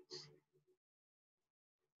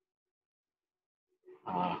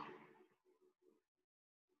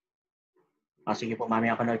 Sige po,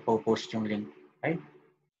 mamaya ako na ipo-post yung link. Okay?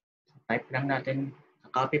 Type lang natin.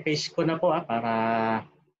 Copy-paste ko na po para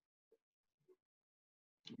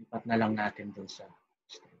lipat na lang natin dun sa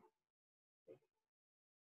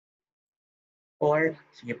or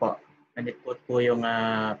sige po, nandito po yung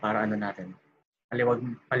para ano natin.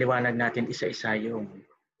 Paliwanag natin isa-isa yung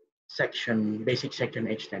section, basic section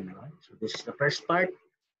HTML. So this is the first part.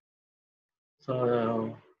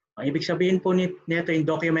 So ang ibig sabihin po nito yung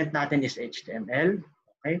document natin is HTML.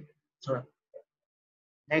 Okay? So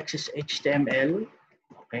next is HTML.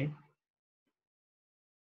 Okay?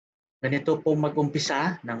 Ganito po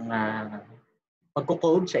mag-umpisa ng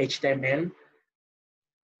pagko-code sa HTML.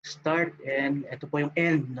 Start and ito po yung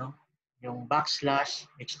end, no? Yung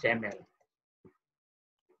 \HTML.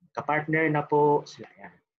 Kapartner na po sila. Yan.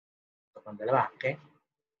 Ito pang dalawa. Okay?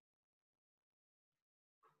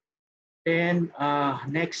 Then,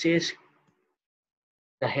 next is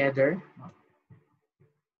the header.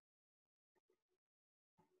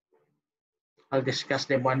 I'll discuss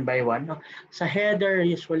them one by one. Sa header,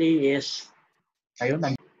 usually is,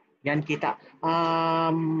 ayun, yan kita.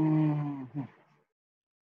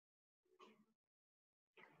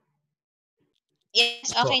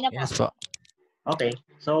 Yes, okay na po. Yes po. Okay.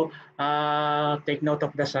 So, take note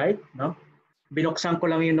of the site, no? Binuksan ko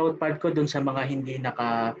lang yung notepad ko dun sa mga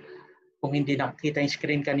kung hindi nakita yung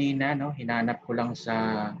screen kanina, no? Hinanap ko lang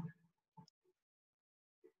sa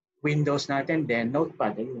Windows natin, then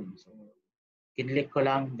notepad, ayun. So, kinlik ko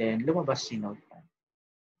lang, then lumabas si notepad.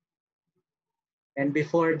 And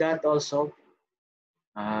before that also,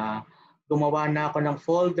 gumawa na ako ng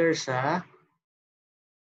folder sa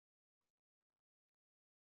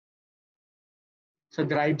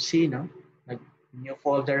Drive C, no? New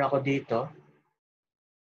folder ako dito.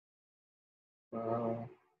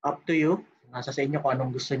 Up to you. Nasa sa inyo kung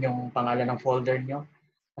anong gusto nyong pangalan ng folder nyo.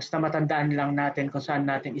 Basta matandaan lang natin kung saan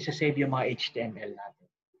natin isa-save yung mga HTML natin.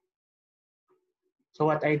 So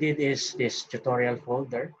what I did is this tutorial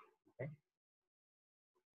folder. Okay.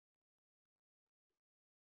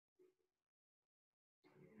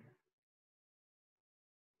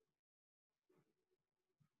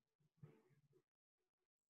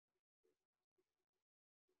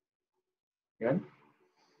 Yun.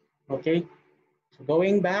 Okay. So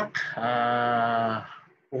going back,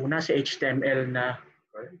 una si HTML na.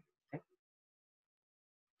 Okay.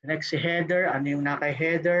 Next si header. Ano yung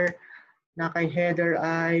naka-header? Naka-header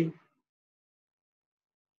ay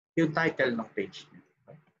yung title ng page.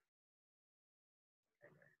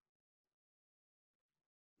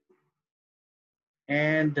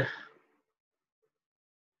 And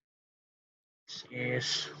this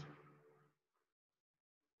is,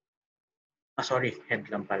 sorry, head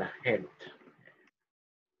lang pala, head.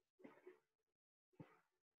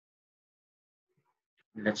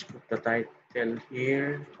 Let's put the title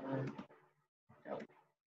here.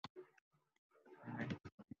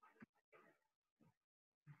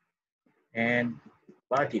 And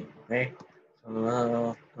body, okay?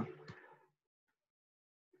 So,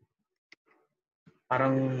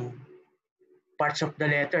 parang parts of the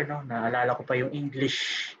letter, no? Naalala ko pa yung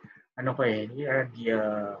English, ano ko eh, here are the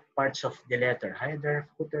parts of the letter, header,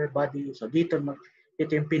 footer, body. So dito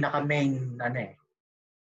yung pinaka-main, ano eh,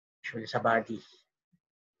 usually sa body.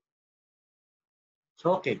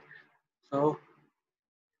 So okay, so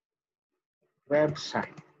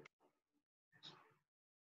website.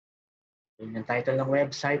 Yun yung title ng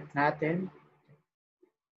website natin.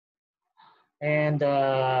 And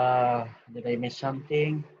did I miss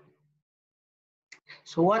something?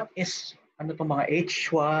 So what is, ano itong mga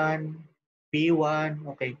H1, B1,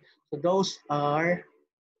 okay. So those are,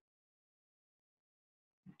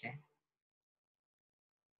 okay.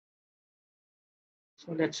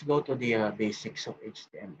 So let's go to the basics of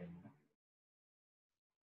HTML.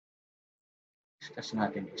 Discuss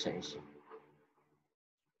natin isa-isa.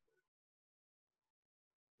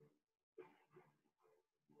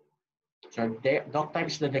 So doc type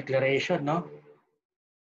is the declaration, no?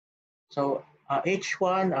 So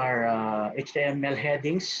H1 are HTML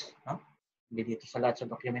headings, no? Hindi dito sa lahat sa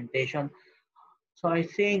documentation. So I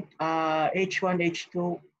think H1,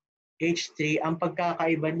 H2, H3, ang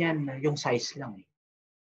pagkakaiba niyan, yung size lang eh.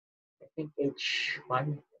 I think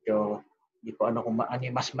H1, hindi ko ano kung ano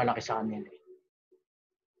yung mas malaki sa kanila.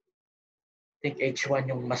 I think H1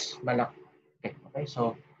 yung mas malaki. Okay,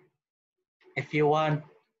 so if you want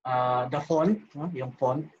the font, no? Yung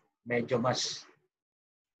font, medyo mas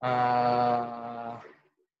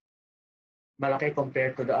malaki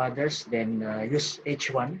compared to the others, then use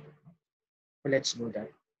H1. So let's do that.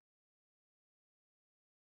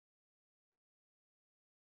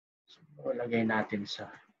 So, lagay natin sa...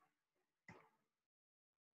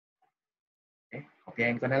 Okay,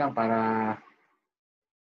 kopyahin ko na lang para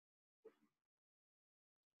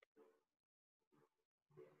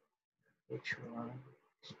H1.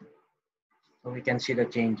 So we can see the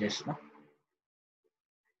changes, no?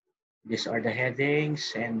 These are the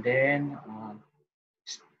headings, and then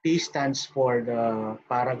P stands for the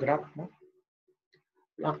paragraph, no?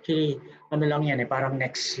 Actually, ano lang yan, parang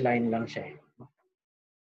next line lang siya.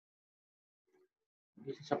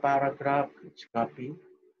 This is a paragraph, let's copy.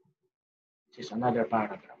 This is another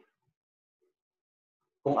paragraph.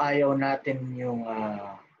 Kung ayaw natin yung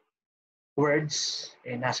words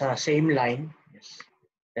nasa same line, yes,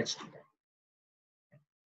 let's do that.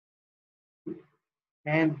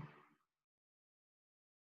 And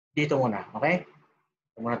dito muna, okay?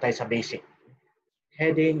 Dito muna tayo sa basic.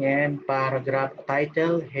 Heading and paragraph,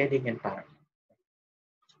 title, heading and paragraph.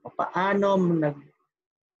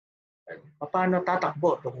 Paano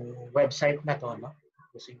tatakbo itong website na to, no?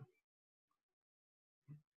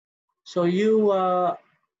 So you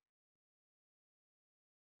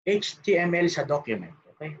HTML sa document,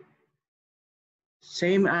 okay?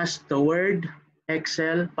 Same as the Word,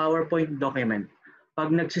 Excel, PowerPoint document. Pag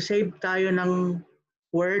nagsisave tayo ng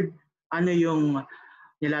Word, ano yung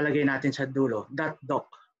nilalagay natin sa dulo?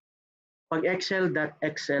 .doc. Pag Excel,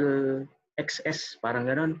 .xlxs, parang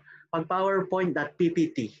gano'n. Pag PowerPoint,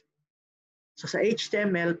 .ppt. So sa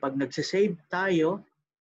HTML, pag nagsisave tayo,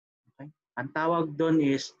 okay, ang tawag doon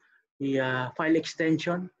is the file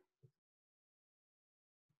extension.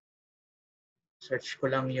 Search ko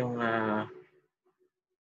lang yung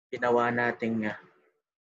ginawa nating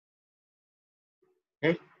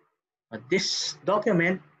okay. This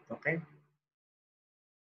document, okay.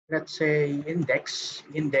 Let's say index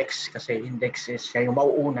kasi index is siya yung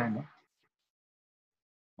mauuna, no?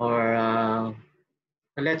 Or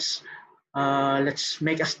let's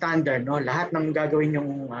make a standard, no? Lahat ng gagawin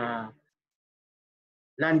yung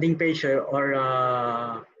landing page or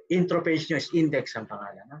intro page nyo is index ang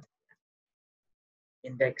pangalan, no?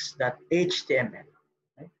 Index.html.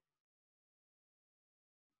 Okay?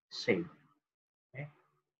 Save. Okay?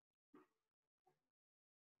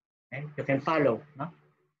 Okay? You can follow, no?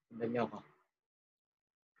 Sundan nyo ako.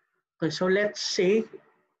 Okay, so let's say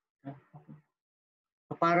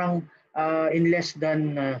parang in less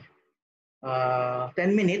than 10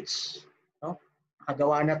 minutes, no?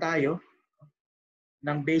 Nakagawa na tayo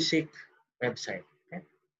ng basic website. Okay?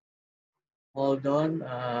 Hold on.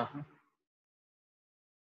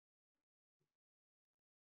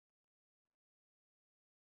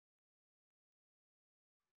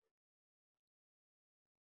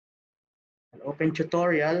 Open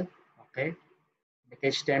tutorial. Okay.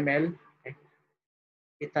 HTML. Okay.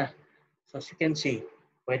 Kita. So as you can see,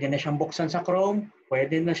 pwede na siyang buksan sa Chrome,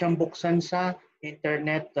 pwede na siyang buksan sa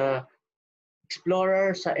Internet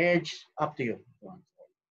Explorer, sa Edge, up to you.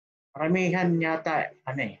 Paramihan yata,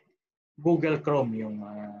 Google Chrome yung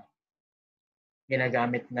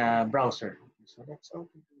ginagamit na browser. So let's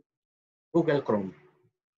open Google Chrome.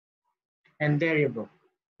 And there you go.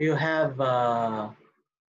 You have a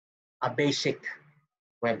basic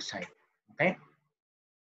website. Okay?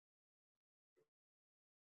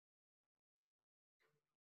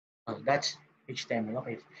 Oh, that's HTML.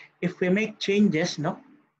 Okay. If we make changes, no?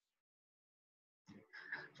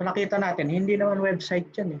 So nakita natin, hindi naman website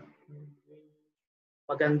yan eh.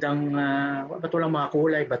 Magandang, ba't walang mga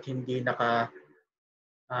kulay, ba't hindi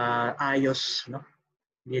ayos, no?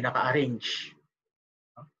 Hindi naka-arrange.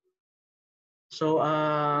 So,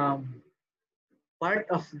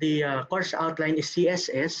 part of the course outline is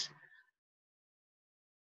CSS,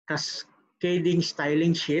 cascading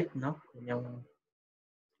styling sheet, no? Yung,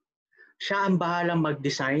 siya ang bahalang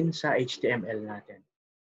mag-design sa HTML natin.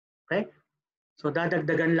 Okay? So,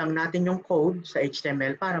 dadagdagan lang natin yung code sa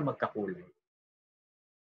HTML para magkakulay.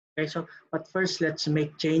 Okay, so, but first, let's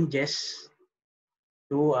make changes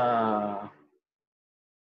to our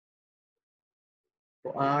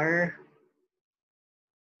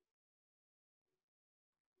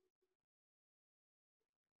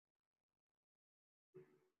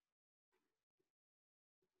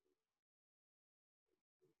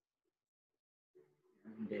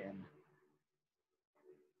and then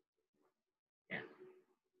yeah.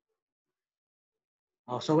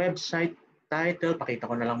 Oh, so website title,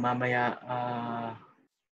 pakita ko na lang mamaya.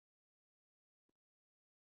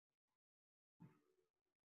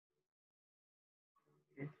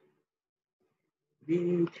 Okay.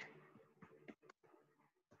 big.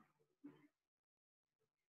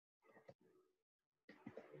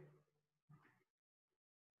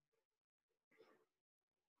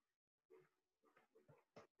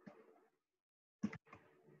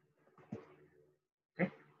 Okay.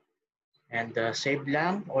 And save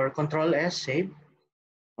lang or Control S, save.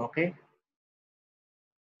 Okay.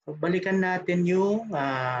 So balikan natin yung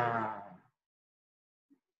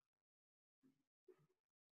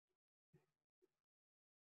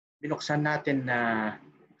binuksan natin na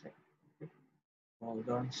hold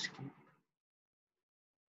on, skip.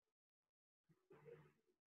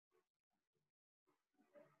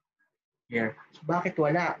 Here. So bakit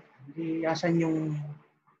wala? Hindi, asan yung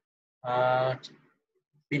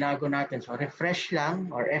binago natin? So refresh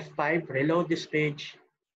lang or F5, reload this page.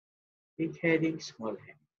 Big heading, small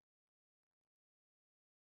heading.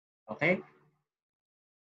 Okay?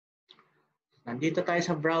 Nandito tayo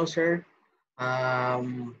sa browser.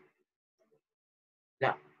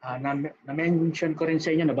 Na-mention ko rin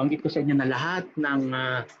sa inyo, nabanggit ko sa inyo na lahat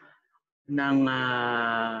ng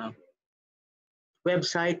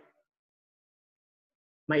website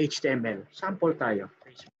may HTML. Sample tayo.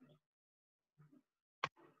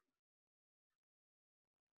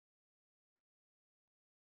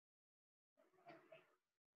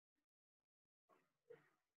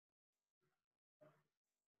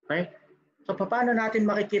 Okay? So paano natin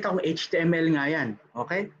makikita kung HTML nga yan?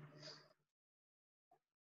 Okay?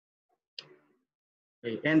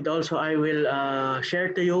 Okay. And also I will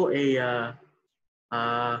share to you a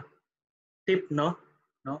tip, no?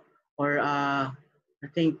 Or I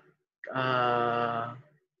think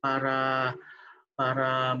para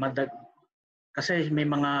kasi may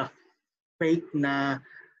mga fake na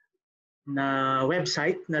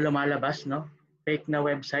website na lumalabas, no? Fake na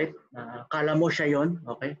website, akala mo siya yon,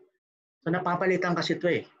 okay? So napapalitan kasi ito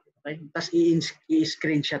eh. Okay? Tapos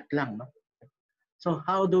i-screenshot lang, no? So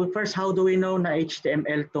how do we know na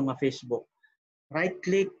HTML tong Facebook? Right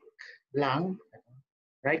click lang,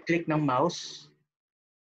 right click ng mouse,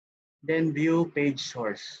 then view page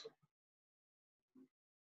source.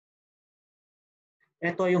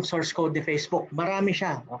 Ito yung source code ni Facebook. Marami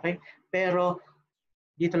siya, okay? Pero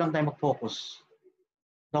dito lang tayo mag-focus.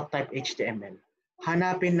 Doctype HTML.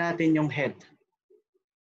 Hanapin natin yung head.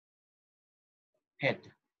 Head.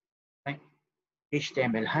 Okay?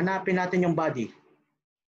 HTML. Hanapin natin yung body.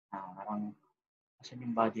 Parang asan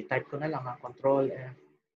yung body? Type ko na lang, Control F,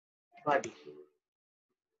 body.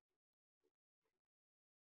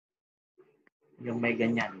 Yung may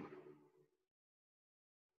ganyan.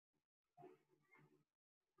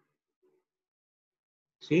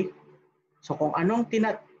 See? So kung ano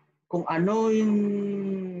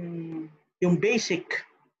yung basic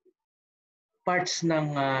parts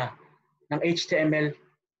ng HTML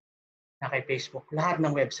na kay Facebook, lahat ng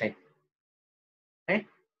website. Okay?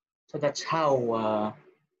 So that's how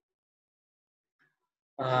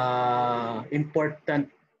important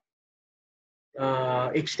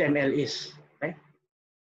HTML is. Okay?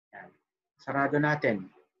 Yan. Sarado natin.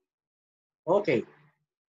 Okay.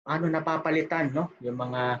 Paano napapalitan, no? Yung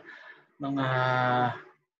mga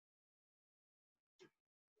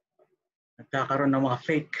nagkakaroon ng mga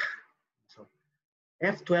fake. So,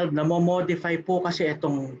 F12 na mo-modify po kasi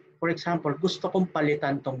itong, for example, gusto kong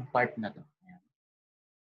palitan tong part na to.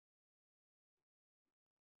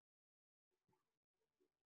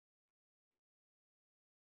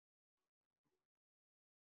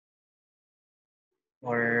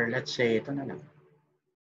 Or let's say, ito na lang.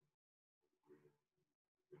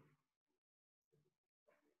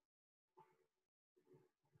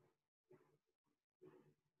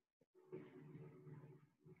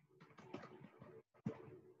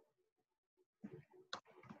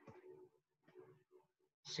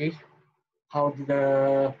 See how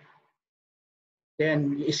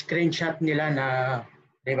then screenshot nila na,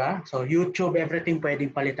 di ba? So YouTube, everything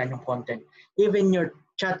pwedeng palitan yung content. Even your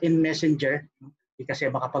chat in Messenger, kasi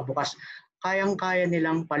makapagbukas, kayang-kaya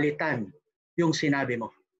nilang palitan yung sinabi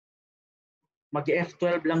mo.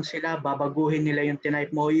 Mag-F12 lang sila, babaguhin nila yung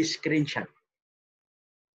tinype mo, i-screenshot.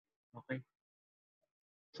 Okay?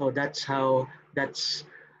 So that's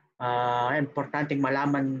importanteng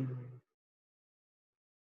malaman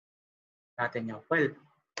natin yun. Well,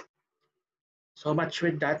 so much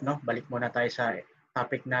with that, no? Balik muna tayo sa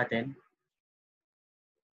topic natin.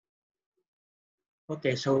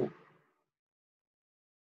 Okay, so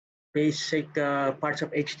basic parts of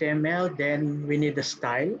HTML, then we need the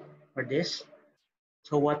style for this.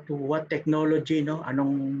 So what technology, no?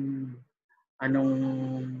 Anong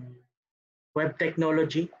web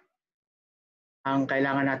technology ang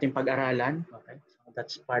kailangan natin pag-aralan? Okay. So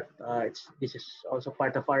That's part. This is also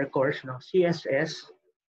part of our course, no? CSS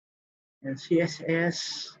and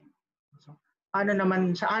CSS. So, ano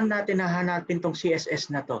naman, saan natin hahanapin tong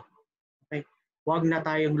CSS na to? Okay, huwag na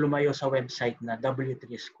tayong lumayo sa website na W3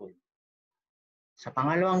 School. Sa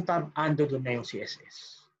pangalawang tab, ando doon na yung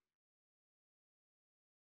CSS.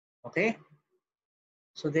 Okay?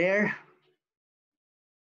 So there.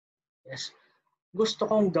 Yes. Gusto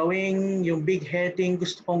kong gawing yung big heading,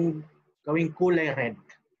 gusto kong gawing kulay red.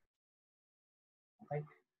 Okay?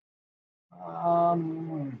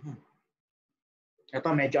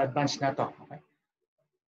 Ito, medyo advanced na to. Okay?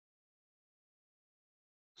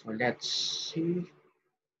 So let's see.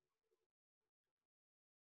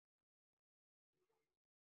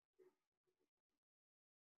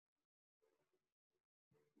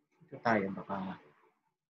 Ito tayo baka.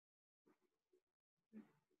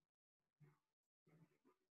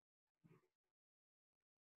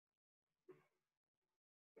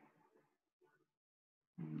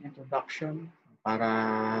 Introduction para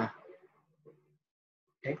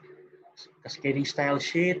okay. Cascading style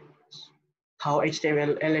sheet. How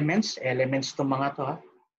HTML elements to mga to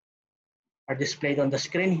are displayed on the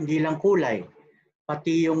screen, hindi lang kulay,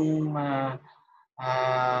 pati yung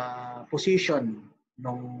position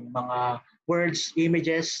ng mga words,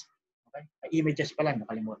 images. Okay? Images pala,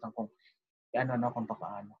 nakalimutan ko. Kung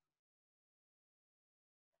paano.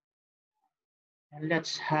 And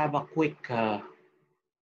let's have a quick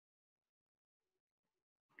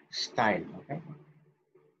style. Okay?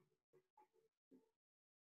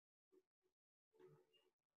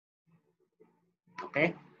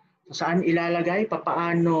 Okay? So saan ilalagay?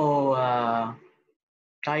 Paano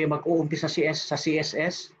tayo mag-uumpisa sa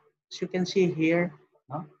CSS? As you can see here,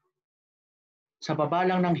 no? Sa baba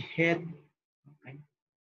lang ng head, okay?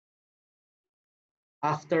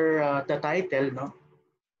 After the title, no?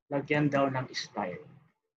 Lagyan daw ng style.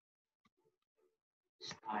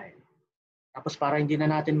 Style. Tapos para hindi na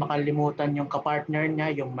natin makalimutan yung kapartner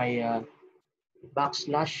niya, yung may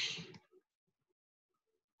backslash.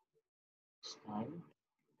 Style.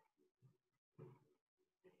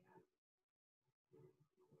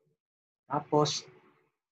 Tapos,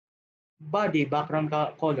 body, background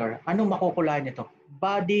color. Anong makukulaan nito?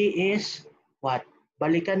 Body is what?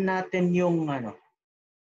 Balikan natin yung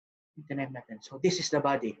internet natin. So this is the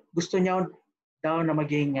body. Gusto niya daw na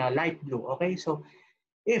maging light blue. Okay? So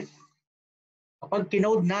if kapag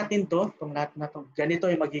kinode natin to, itong lahat na to, ganito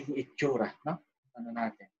yung magiging itsura, no? Ano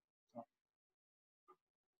natin.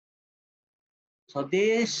 So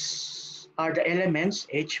these are the elements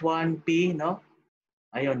H1P, no?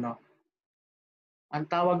 Ayun, no. Ang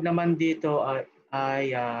tawag naman dito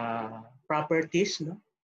ay properties, no?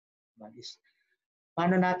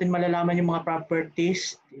 Paano natin malalaman yung mga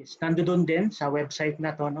properties? Nandoon din sa website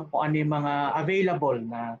na to, no? Kung ano yung mga available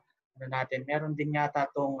na natin. Meron din yata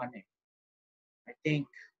tong I think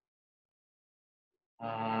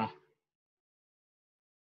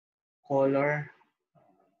color.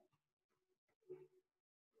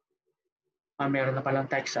 Meron na palang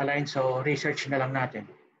text align, so research na lang natin.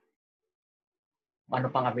 Ano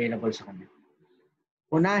pang available sa kanya.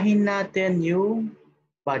 Unahin natin yung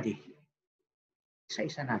body.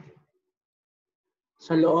 Isa-isa natin.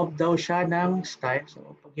 Sa loob daw siya ng style.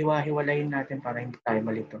 So paghiwa-hiwalayin natin para hindi tayo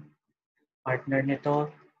malito. Partner nito.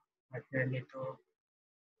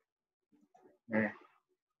 Okay.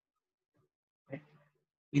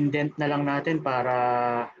 Indent na lang natin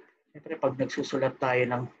para siyempre pag nagsusulat tayo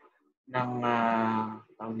ng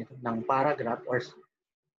paragraph or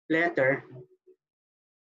letter,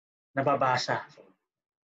 nababasa. So,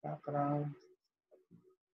 background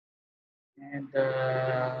and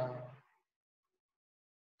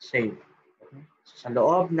save. Okay. So, sa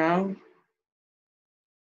loob ng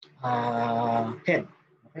head.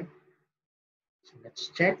 Okay. So let's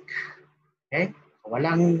check. Okay. So,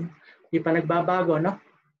 hindi pa nagbabago, no?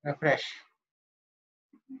 Refresh.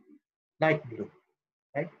 Light blue.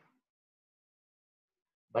 Okay.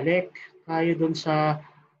 Balik tayo dun sa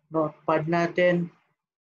notepad natin.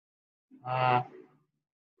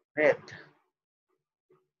 Red.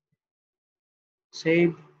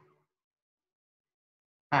 Save.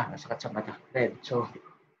 Nasakat sa mata. Red. So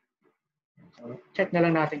check na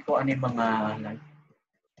lang natin kung ano yung mga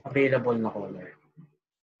available na color.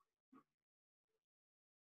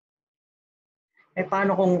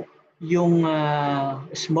 Paano kung yung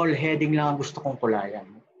small heading lang ang gusto kong kulayan?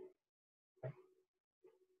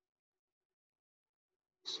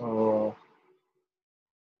 So,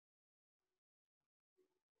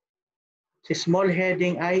 si small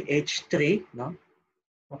heading ay H3, no?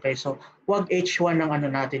 Okay, so wag H1 ang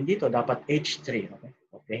natin dito, dapat H3. Okay,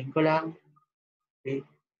 okay ko lang. Okay.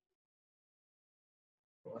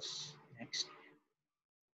 Next.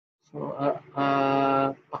 So,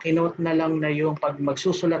 pakinote na lang na yung pag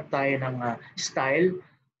magsusulat tayo ng style,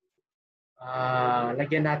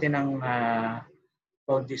 lagyan natin ng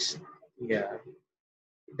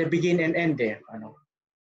the begin and end ano,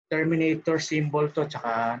 terminator symbol to,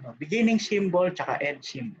 tsaka beginning symbol, tsaka end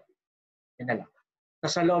symbol. Yan na lang.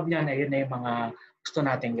 Sa loob niyan, yun na yung mga gusto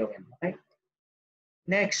natin gawin. Okay?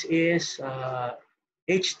 Next is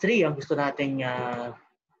H3 ang gusto nating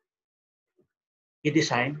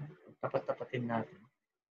i-design. Tapat-tapatin natin.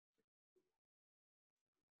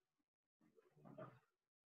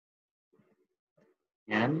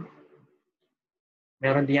 Yan.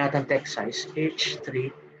 Meron din yata text size. H3.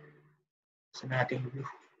 Sa nating blue.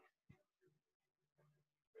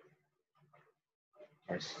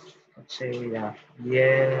 Yes. Let's say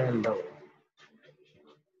yellow.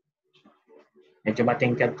 Medyo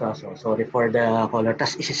matingkad to. So, sorry for the color.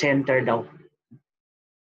 Tapos isi-center daw.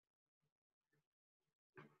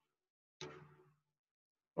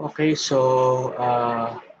 Okay, so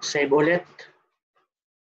save ulit.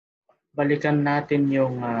 Balikan natin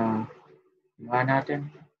yung natin.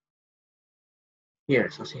 Here,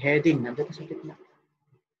 so si heading, nandito sa gitna.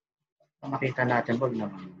 Makita natin, wag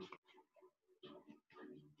naman.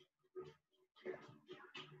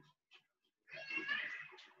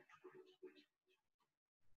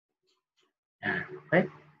 Yan, okay?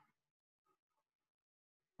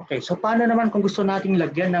 Okay, so paano naman kung gusto nating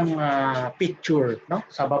lagyan ng picture, no?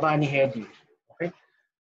 Sa baba ni heading. Okay?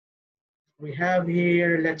 We have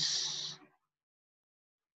here, let's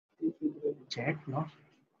check, no?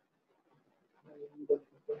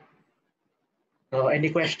 So,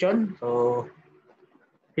 any question? So,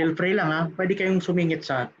 feel free lang ha. Pwede kayong sumingit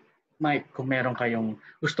sa mic kung meron kayong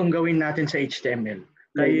gustong gawin natin sa HTML.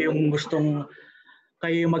 Kayo yung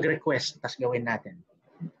kayo yung mag-request, tas gawin natin.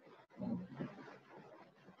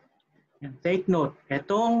 Take note,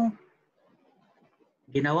 itong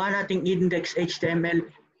ginawa nating index HTML,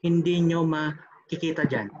 hindi nyo makikita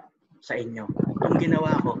dyan sa inyo. Itong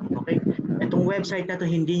ginawa ko, okay? Itong website na to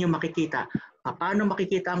hindi nyo makikita. Paano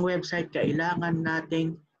makikita ang website? Kailangan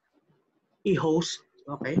nating i-host,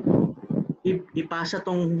 okay? Ipasa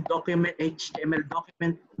tong document, HTML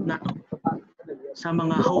document na to sa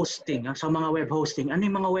mga hosting, sa mga web hosting. Ano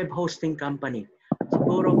yung mga web hosting company?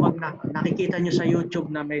 Siguro pag nakikita nyo sa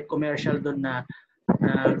YouTube na may commercial doon na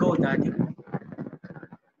GoDaddy.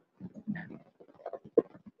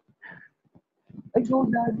 Ay,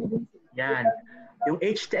 GoDaddy din. Yan. Yung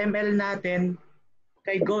HTML natin,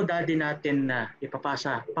 kay GoDaddy natin na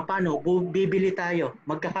ipapasa. Paano? Bibili tayo.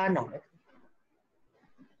 Magkakano?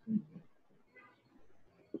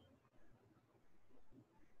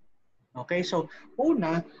 Okay, so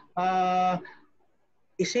una,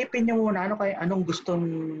 isipin nyo muna anong gustong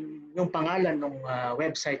yung pangalan ng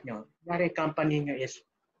website nyo. Kunyari company nyo is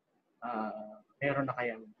meron na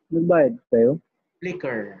kayang Nagbayad kayo?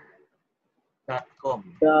 Flickr.com.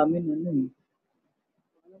 Sa amin, ano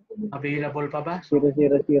eh. Available pa ba? 000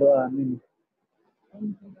 amin.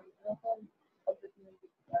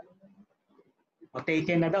 O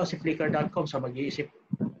taken na daw si Flickr.com, so mag-iisip.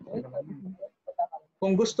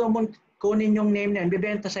 Kung gusto mong kunin yung name niyan,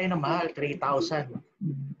 bibenta sa'yo ng mahal, 3,000.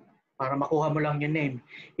 Para makuha mo lang yung name.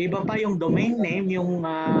 Iba pa yung domain name, yung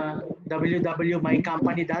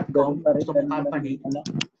www.mycompany.com, gusto mong company.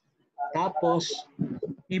 Tapos,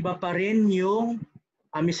 iba pa rin yung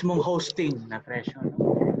mismong hosting na presyo.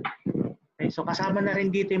 Okay, so kasama na rin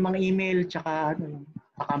dito yung mga email tsaka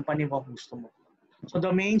sa company mo kung gusto mo. So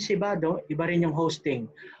domains iba rin yung hosting.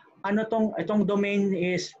 Itong domain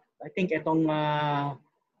is, I think itong 2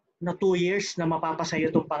 years na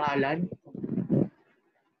mapapasayo itong pangalan.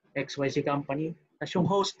 XYZ company. Tapos yung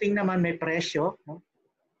hosting naman may presyo. No?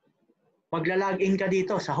 Magla-login ka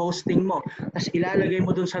dito sa hosting mo. Tapos ilalagay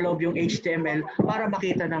mo dun sa loob yung HTML para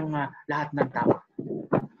makita ng lahat ng tao.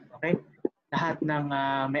 Okay? Lahat ng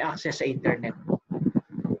may access sa internet.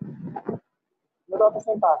 Matapos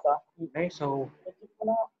ng tasa? Okay, so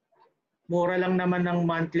mura lang naman ng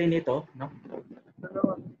monthly nito, no?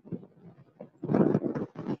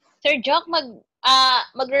 Sir Jock,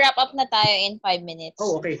 mag-wrap up na tayo in 5 minutes.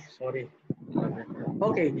 Oh, okay. Sorry.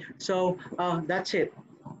 Okay, so that's it.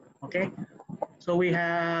 Okay? So we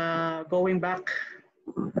have going back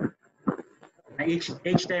na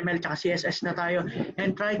HTML at CSS na tayo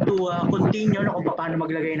and try to continue kung paano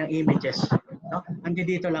maglagay ng images. No? Andi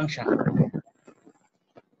dito lang siya.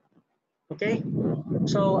 Okay?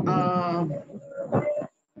 So,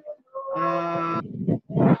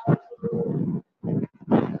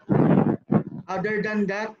 other than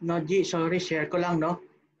that, no, sorry, share ko lang, no?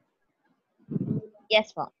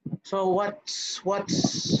 Yes po. So what's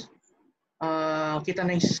kita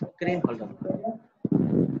na yung screen. Hold on.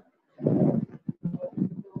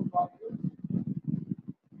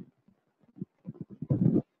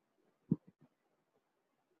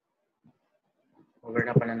 Over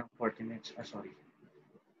na pala ng 40 minutes. Sorry.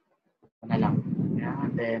 Ito na lang. Yeah,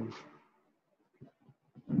 and then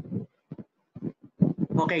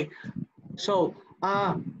okay. So,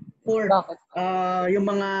 for yung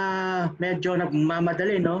mga medyo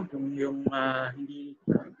nagmamadali, no? Yung hindi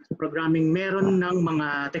programming, meron ng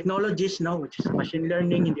mga technologies, no? Which is machine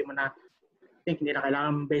learning. Hindi na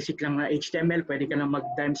kailangan basic lang na HTML. Pwede ka na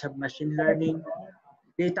mag-dive sa machine learning,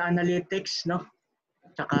 data analytics, no?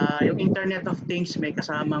 Tsaka yung Internet of Things, may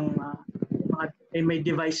kasamang may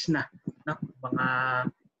device na, no? Mga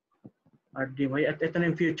RDMI. At ito na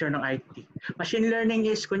yung future ng IT. Machine learning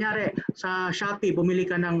is, kunyari, sa Shopee, bumili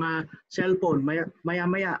ka ng cellphone.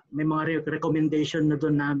 Maya-maya, may mga recommendation na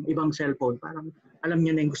doon na ibang cellphone. Parang alam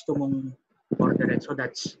niyo na yung gusto mong order. So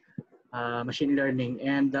that's machine learning.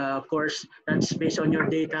 And of course, that's based on your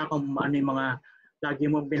data kung ano yung mga lagi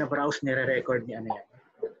mong binabrowse, nire-record ni ano yan.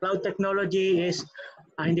 Cloud technology is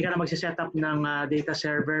hindi ka na magsiset up ng data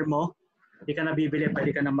server mo. Hindi ka na bibili,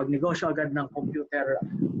 pwede ka na magnegosyo agad ng computer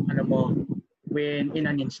in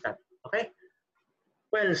an instant. Okay?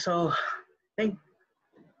 Well, so I think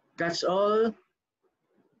that's all.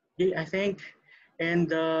 I think. And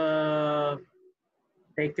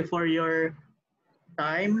thank you for your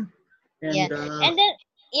time. And,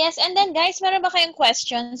 Yeah. And then guys, meron ba kayong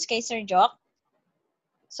questions kay Sir Jock?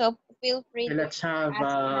 So feel free to let's have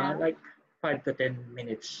ask now. like 5 to 10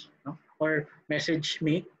 minutes, no? Or message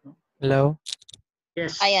me. No? Hello?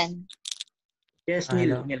 Yes. Ayan. Yes,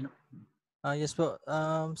 Hello. Neil. Yes po.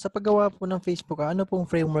 Sa paggawa po ng Facebook, ano pong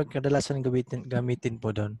framework kadalasan gamitin po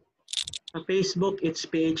doon? Sa Facebook, it's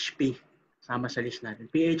PHP. Sama sa list natin.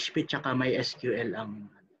 PHP tsaka MySQL ang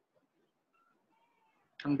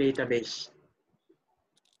database.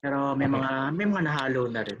 Pero may mga nahalo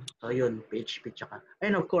na rin. So yun, PHP tsaka.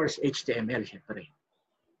 And of course, HTML syempre.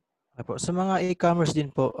 Po. Sa mga e-commerce din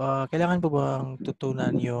po, kailangan po bang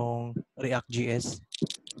tutunan yung React.js?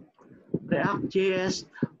 React.js,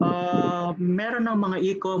 meron ng mga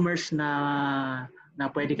e-commerce na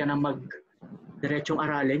pwede ka na diretsong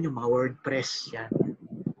aralin, yung mga WordPress, yan.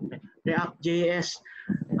 React.js,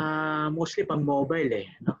 mostly pang mobile eh.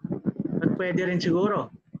 No? But pwede rin siguro.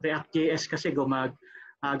 React.js kasi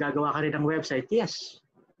gagawa ka rin ng website, yes.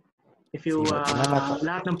 If you,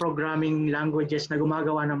 lahat ng programming languages na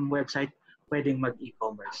gumagawa ng website, pwedeng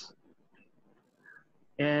mag-e-commerce.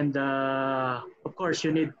 And of course,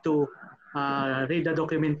 you need to read the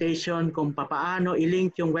documentation kung paano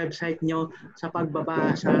i-link yung website nyo sa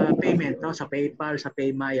pagbaba sa payment, no? Sa PayPal, sa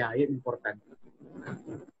PayMaya, yun important.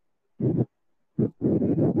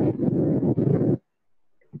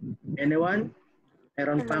 Anyone?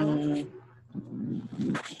 Meron pang...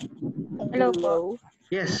 Hello po.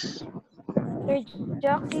 Yes. Sir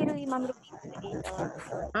Jock, si Ruby, Ma'am Ruby dito.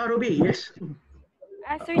 Ruby, yes.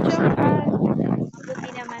 Sir Jock,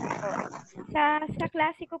 Ruby naman po. Sa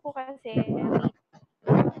klase ko po kasi,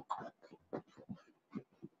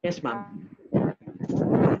 Yes, ma'am.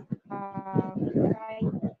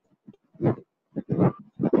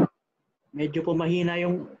 Medyo po mahina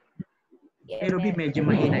yung... Ruby, medyo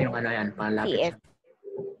mahina yung ano yan. Palapit.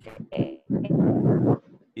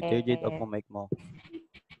 I-turn off mo mic mo.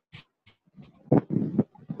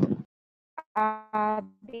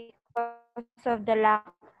 Because of the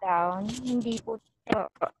lockdown, hindi po.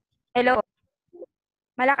 Hello.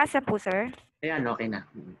 Malakas na po, sir? Ayan, okay na.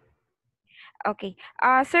 Okay.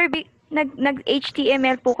 Sir,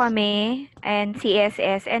 nag-HTML po kami and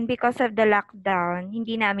CSS, and because of the lockdown,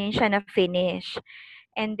 hindi namin siya na-finish.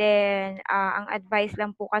 And then, ang advice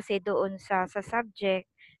lang po kasi doon sa subject,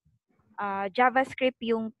 JavaScript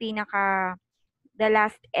yung the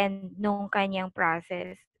last end nung kanyang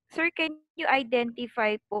process. Sir, can you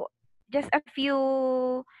identify po just a few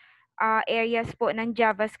areas po ng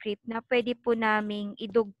JavaScript na pwede po naming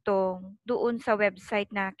idugtong doon sa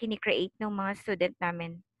website na kini-create ng mga student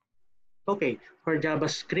namin? Okay, for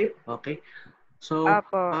JavaScript, okay. So,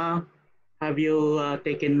 have you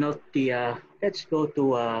taken note let's go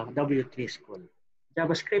to W3 School.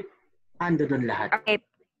 JavaScript, ando doon lahat. Okay.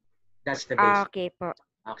 That's the base. Okay po.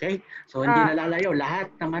 Okay? So, hindi nalalayo. Lahat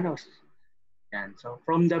ng ano. Yan. So,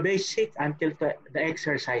 from the basic until the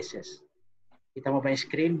exercises. Kita mo ba yung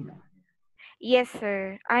screen? Yes,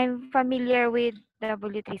 sir. I'm familiar with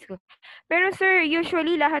W3 School. Pero, sir,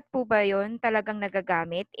 usually lahat po ba yun talagang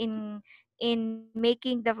nagagamit in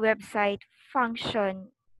making the website function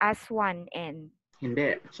as one end?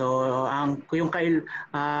 Hindi. So,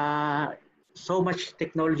 so much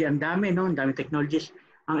technology, ang dami, no? Ang dami technologies.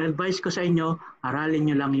 Ang advice ko sa inyo, aralin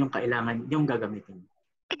nyo lang yung kailangan, yung gagamitin.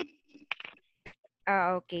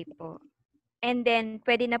 Okay po. And then,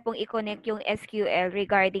 pwede na pong i-connect yung SQL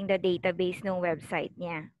regarding the database ng website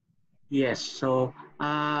niya. Yes. So,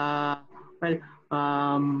 well,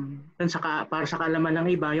 para sa kaalaman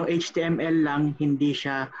ng iba, yung HTML lang, hindi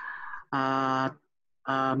siya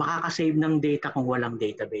makakasave ng data kung walang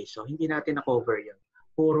database. So, hindi natin na-cover yun.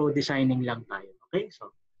 Puro designing lang tayo. Okay?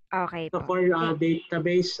 So Okay po. for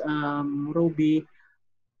database, Ruby,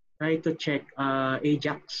 try to check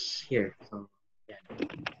Ajax here. So, yan.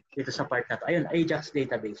 Dito sa part na to. Ayun, Ajax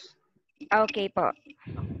database. Okay po.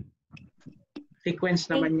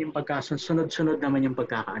 Sequence naman yung sunod-sunod naman yung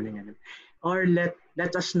pagkakaano niya. Or let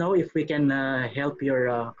us know if we can help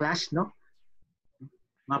your class, no?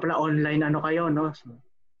 Mga pala online kayo, no? So,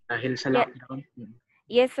 dahil sa lockdown.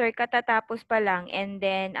 Yes, sir. Katatapos pa lang. And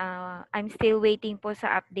then, I'm still waiting po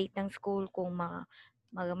sa update ng school kung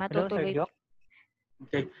matutuloy. Hello, Sir Jock.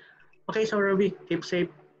 Okay. Okay, so Ruby, keep safe.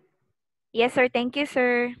 Yes, sir. Thank you,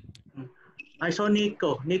 sir. I saw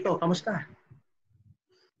Nico. Nico, kamusta?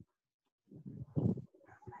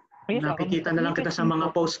 Yes, Nakikita na lang kita sa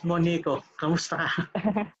mga post mo, Nico. Kamusta?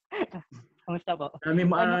 Kamusta po?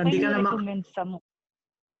 Hindi ka na recommend some...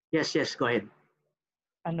 Yes, go ahead.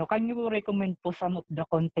 Can you recommend po some of the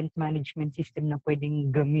content management system na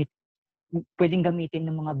pwedeng gamitin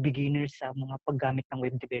ng mga beginners sa mga paggamit ng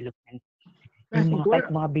web development? Yung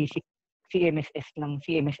mga basic CMS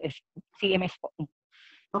po.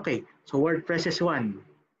 Okay, so WordPress is one.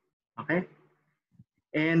 Okay?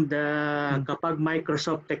 And kapag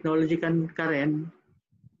Microsoft technology ka rin,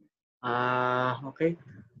 okay,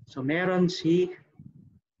 so meron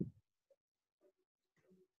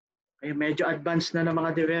medyo advanced na ng mga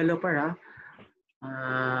developer,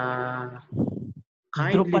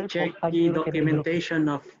 kindly check the documentation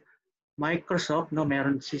of Microsoft, no?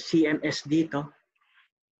 Meron si CMS dito.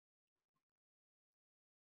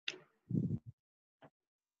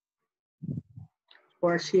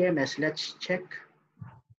 For CMS, let's check.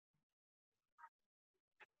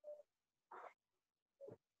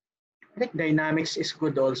 I think Dynamics is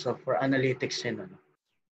good also for analytics and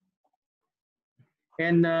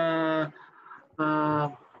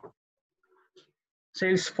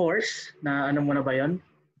Salesforce, na ano mo na ba yun,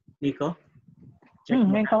 Nico?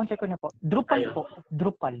 Na-encounter ko na po. Drupal po.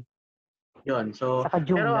 Drupal. Yun. So,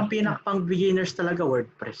 pero ang pinakapang beginners talaga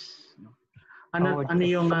WordPress. Ano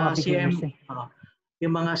yung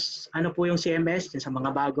yung mga po yung CMS sa mga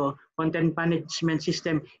bago content management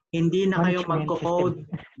system, hindi na kayo magko-code.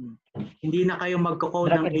 Hindi na kayo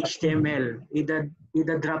magko-code ng HTML. Ida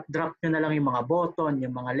drop nyo na lang yung mga button,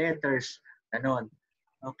 yung mga letters, ganon.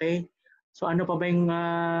 Okay? So ano pa ba yung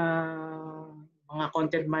mga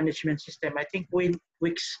content management system? I think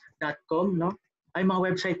Wix.com, no? Ay, mga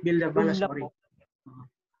website builder pala, sorry.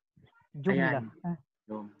 Joomla.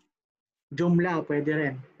 Joomla, pwede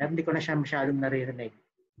rin. Pero hindi ko na siya masyadong naririnig.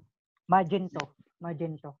 Magento.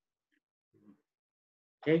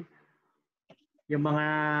 Okay? Yung mga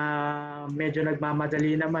medyo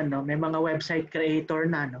nagmamadali naman, no? May mga website creator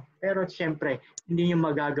na, no? Pero siyempre, hindi nyo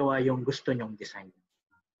magagawa yung gusto nyong design.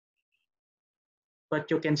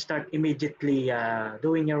 But you can start immediately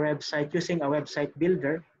doing your website using a website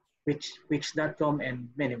builder, Wix.com and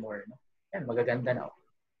many more. No? Yan, magaganda na.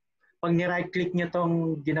 Pag ni-right click nyo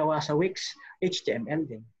tong ginawa sa Wix, HTML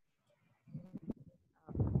din.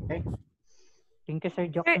 Okay? Thank you, Sir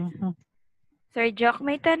Jock. Sir Jock,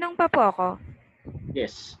 may tanong pa po ako.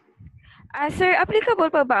 Yes. Sir, applicable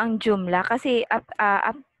pa ba ang Joomla? Kasi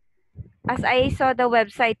as I saw the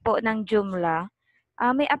website po ng Joomla,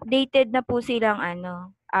 may updated na po silang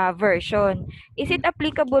version. Is it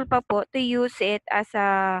applicable pa po to use it as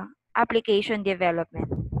a application development?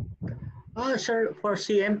 Sir, for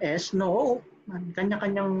CMS, no.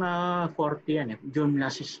 Kanya-kanyang 40 yan. Joomla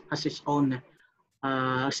has its own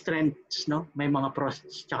strengths, no? May mga pros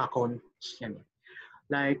tsaka cons yan.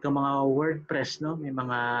 Like mga WordPress, no? May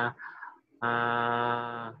mga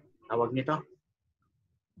tawag nito.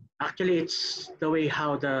 Actually, it's the way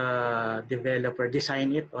how the developer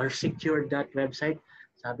design it or secured that website.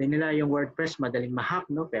 Sabi nila yung WordPress madaling ma-hack,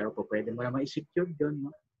 no? Pero pwede mo naman i-secure yun,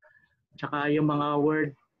 no? Tsaka yung mga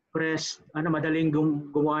WordPress, madaling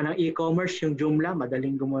gumawa ng e-commerce, yung Joomla,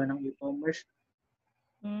 madaling gumawa ng e-commerce.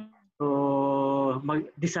 So,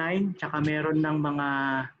 mag-design, tsaka meron ng mga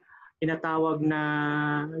tinatawag na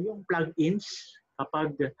yung plugins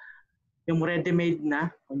kapag yung ready-made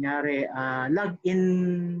na, kunyari, login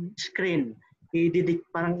screen,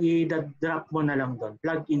 parang i-drop mo na lang doon.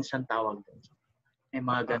 Plugins ang tawag doon. May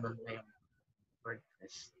mga ganun na yung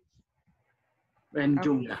WordPress. And Okay.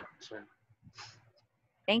 Joomla. So,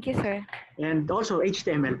 Thank you, sir. and also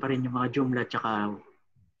HTML pa rin yung mga Joomla tsaka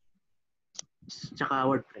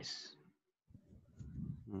WordPress.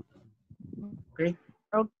 Okay?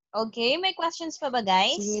 Okay, may questions pa ba,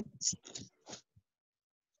 guys? Sige.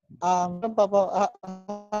 Meron pa po,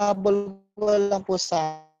 habol ko lang po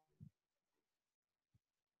sa...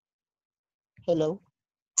 Hello?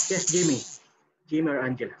 Yes, Jimmy. Jimmy or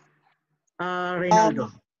Angela.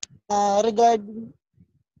 Reynaldo.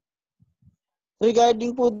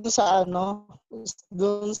 Regarding po dun sa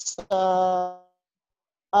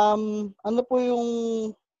ano po yung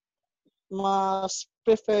mas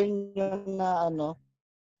prefer nyo na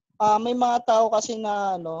may mga tao kasi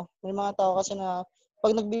na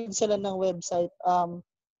pag nag-build sila ng website,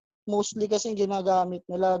 mostly kasi ginagamit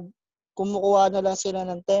nila, kumukuha na lang sila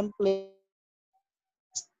ng template.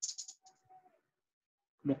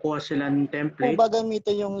 Kumukuha sila ng template. Kung ba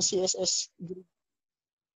gamitin yung CSS grid?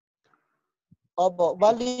 Opo.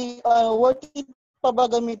 Bali, worth it pa ba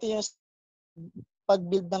gamitin yung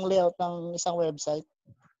pag-build ng layout ng isang website?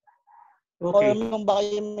 Okay. Or yung ba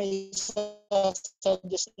kayo may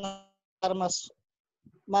suggest na para mas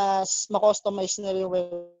ma-customize nila yung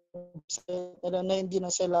website nila na hindi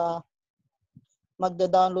na sila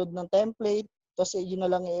magda-download ng template tapos yun na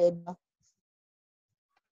lang i-add na.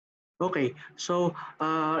 Okay. So,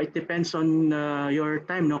 it depends on your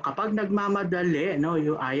time, no? Kapag nagmamadali, no,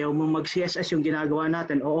 yung ayaw mo mag-CSS yung ginagawa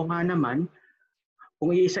natin, oo nga naman. Kung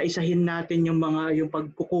iisa-isahin natin yung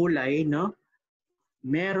pagkukulay, no?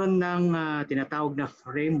 Meron ng tinatawag na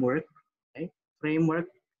framework, okay? Framework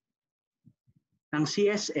ng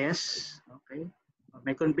CSS, okay?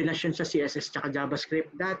 May kombinasyon sa CSS at JavaScript.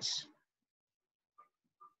 That's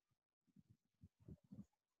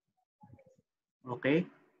okay.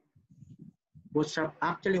 Bootstrap,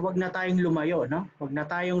 actually, wag na tayong lumayo, no? Wag na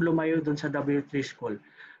tayong lumayo dun sa W3 School.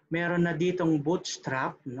 Meron na ditong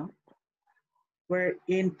Bootstrap, no?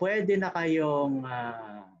 Wherein pwede na kayong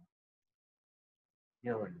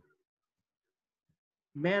yun.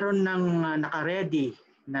 Meron ng naka-ready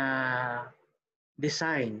na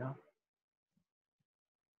design, no?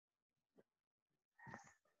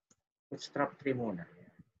 Bootstrap 3 muna.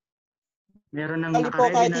 Meron ng Bali po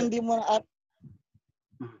naka-ready kahit na... hindi mo na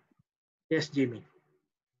Yes, Jimmy.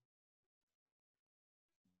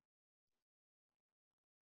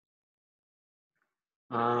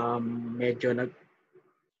 Medyo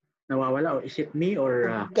nawawala, or is it me or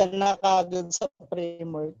ka na kagad sa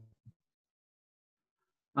framework.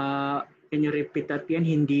 can you repeat that yan?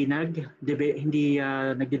 Hindi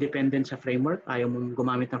nagde-dependent sa framework? Ayaw mong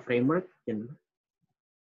gumamit ng framework? Yan.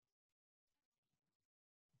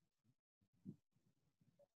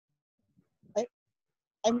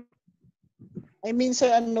 I mean sir,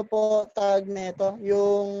 ano po tag nito?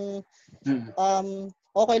 Yung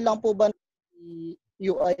okay lang po ba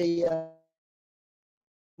UI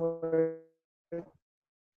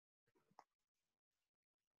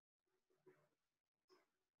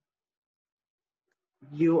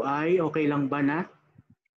UI, okay lang ba na?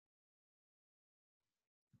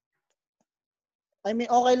 I mean,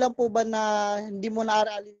 okay lang po ba na hindi mo na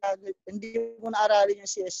aralin yung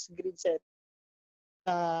CS grid set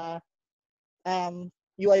na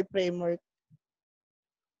UI framework?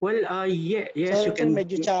 Well, yes, So, you can.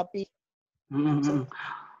 medyo choppy.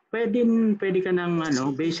 Pwede ka ng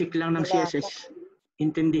basic lang ng CSS.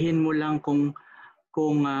 Intindihin mo lang kung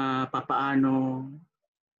papaano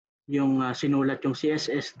yung sinulat yung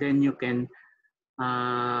CSS, then you can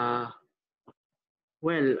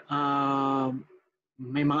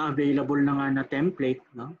may mga available na nga na template,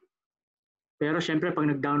 no? Pero syempre pag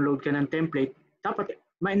nag-download ka ng template, dapat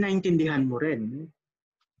naintindihan mo rin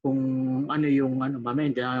kung ano yung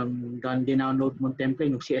download mong template,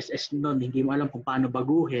 yung CSS nun, hindi mo alam kung paano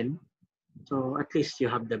baguhin. So at least you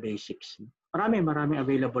have the basics. Marami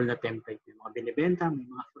available na template. May mga binibenta, may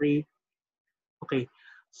mga free. Okay.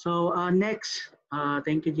 So next,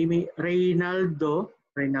 thank you Jimmy. Reynaldo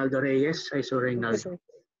Reyes. I saw Reynaldo.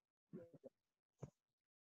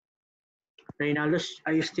 Reynaldo,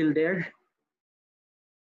 are you still there?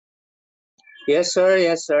 Yes, sir.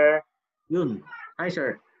 Yes, sir. Yun. Hi,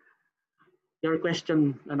 sir. Your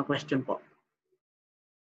question, ano question po?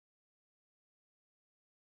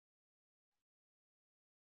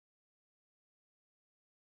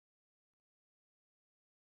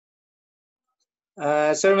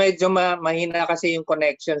 Sir, medyo mahina kasi yung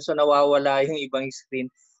connection so nawawala yung ibang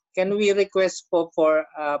screen. Can we request po for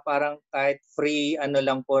parang kahit free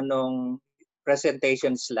lang po nung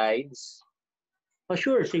presentation slides? Oh,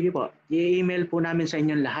 sure, sige po. I-email po namin sa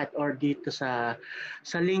inyo lahat or dito sa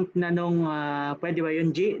link na nung pwede ba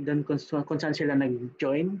yun, G? Doon kung saan sila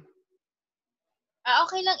nag-join?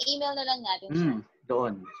 Okay lang, email na lang natin siya.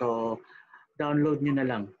 Doon. So, download nyo na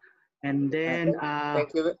lang. And then,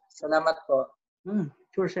 Thank you. Salamat po.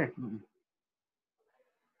 sure, sir.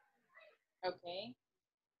 Okay.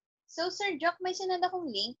 So, Sir Jock, may sinad akong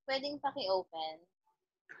link. Pwedeng paki-open.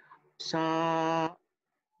 Sa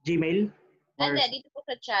Gmail? Or Hindi, dito po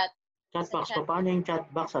sa chat. chatbox Sa po. Paano yung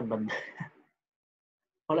chatbox? Saan banda?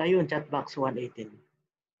 Wala yun, chatbox 118.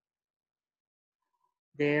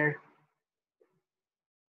 There.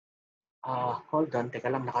 Hold on.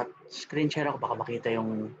 Teka lang, naka-screen share ako. Baka makita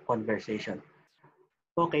yung conversation.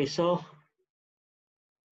 Okay, so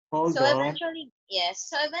hold So on. eventually, yes.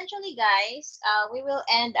 So eventually, guys, we will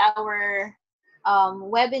end our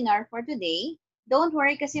webinar for today. Don't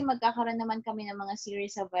worry kasi magkakaroon naman kami ng mga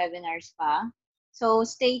series of webinars pa. So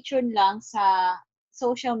stay tuned lang sa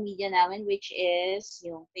social media namin, which is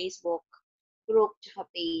yung Facebook group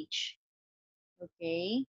tsaka page.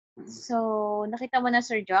 Okay? So, nakita mo na,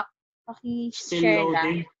 Sir Jock? Still Paki-share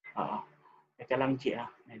loading. lang. Teka lang, G.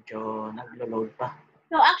 Medyo naglo-load pa.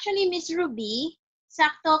 So, actually, Miss Ruby,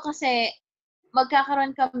 sakto kasi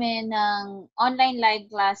magkakaroon kami ng online live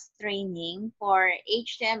class training for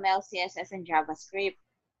HTML, CSS, and JavaScript.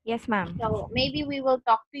 Yes, ma'am. So, maybe we will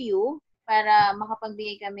talk to you para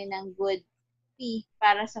makapagbigay kami ng good fee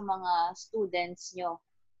para sa mga students nyo.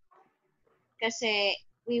 Kasi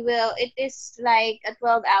it is like a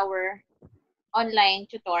 12-hour online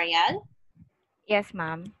tutorial. Yes,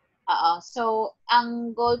 ma'am. So,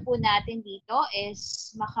 ang goal po natin dito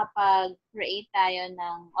is makapag-create tayo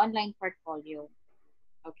ng online portfolio.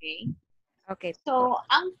 Okay? Okay. So,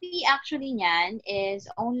 ang fee actually niyan is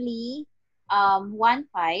only 1.5.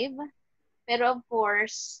 Pero of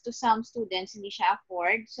course, to some students, hindi siya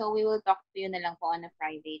afford. So, we will talk to you na lang po on a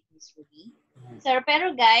private, Ms. Ruby. Sir,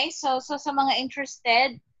 pero guys, so sa mga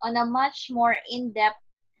interested on a much more in-depth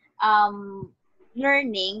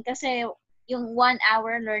learning, kasi yung 1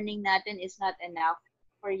 hour learning natin is not enough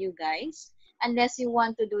for you guys unless you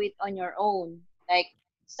want to do it on your own. Like,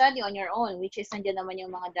 study on your own, which is nandiyan naman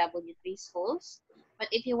yung mga W3 schools.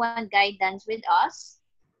 But if you want guidance with us,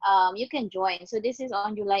 you can join. So this is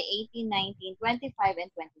on July 18, 19, 25,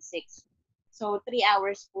 and 26. So 3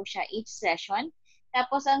 hours po siya each session.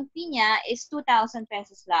 Tapos ang fee niya is 2,000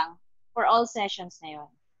 pesos lang for all sessions na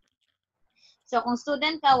yun. So kung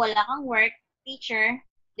student ka, wala kang work, teacher,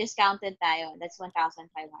 discounted tayo. That's 1,500.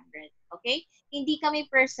 Okay? Hindi kami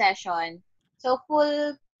per session. So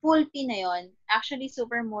full fee na yon. Actually,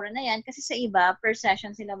 super mura na yan kasi sa iba, per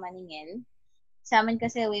session sila maningil. Sa amin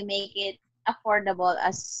kasi we make it affordable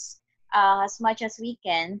as much as we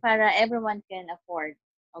can para everyone can afford.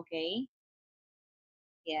 Okay?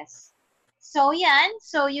 Yes. So yan.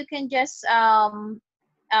 So you can just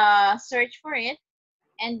search for it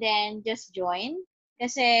and then just join.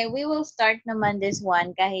 Kasi we will start naman this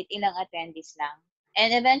one kahit ilang attendees lang.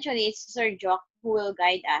 And eventually, it's Sir Jock who will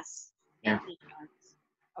guide us and teach us.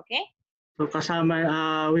 Okay? So kasama,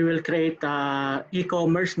 we will create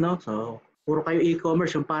e-commerce, no? So puro kayo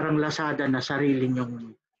e-commerce, yung parang Lazada na sarili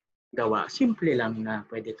nyong gawa. Simple lang na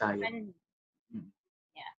pwede tayo.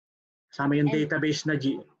 Yeah. Kasama yung database na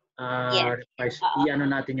G. Yes. I-ano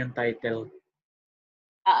natin yung title.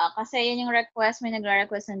 Kasi yun yung request, may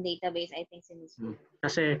nagre-request ng database, I think,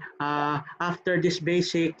 Kasi after this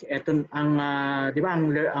basic, eto ang di ba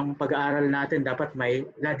ang pag-aaral natin dapat may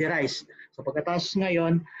ladderized. So pagkatapos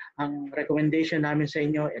ngayon, ang recommendation namin sa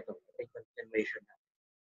inyo, ito, continuation.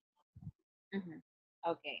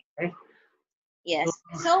 Okay. Yes.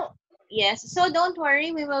 So don't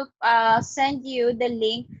worry, we will send you the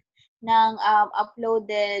link ng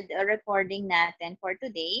uploaded recording natin for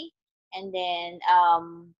today. And then,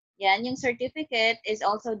 yan, yung certificate is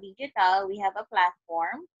also digital. We have a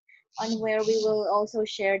platform on where we will also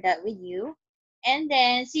share that with you. And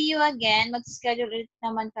then, see you again. Mag-schedule ulit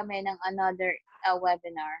naman kami ng another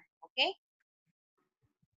webinar. Okay?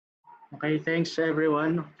 Okay, thanks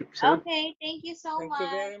everyone. Okay, thank you so much.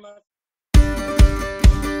 Thank you very much.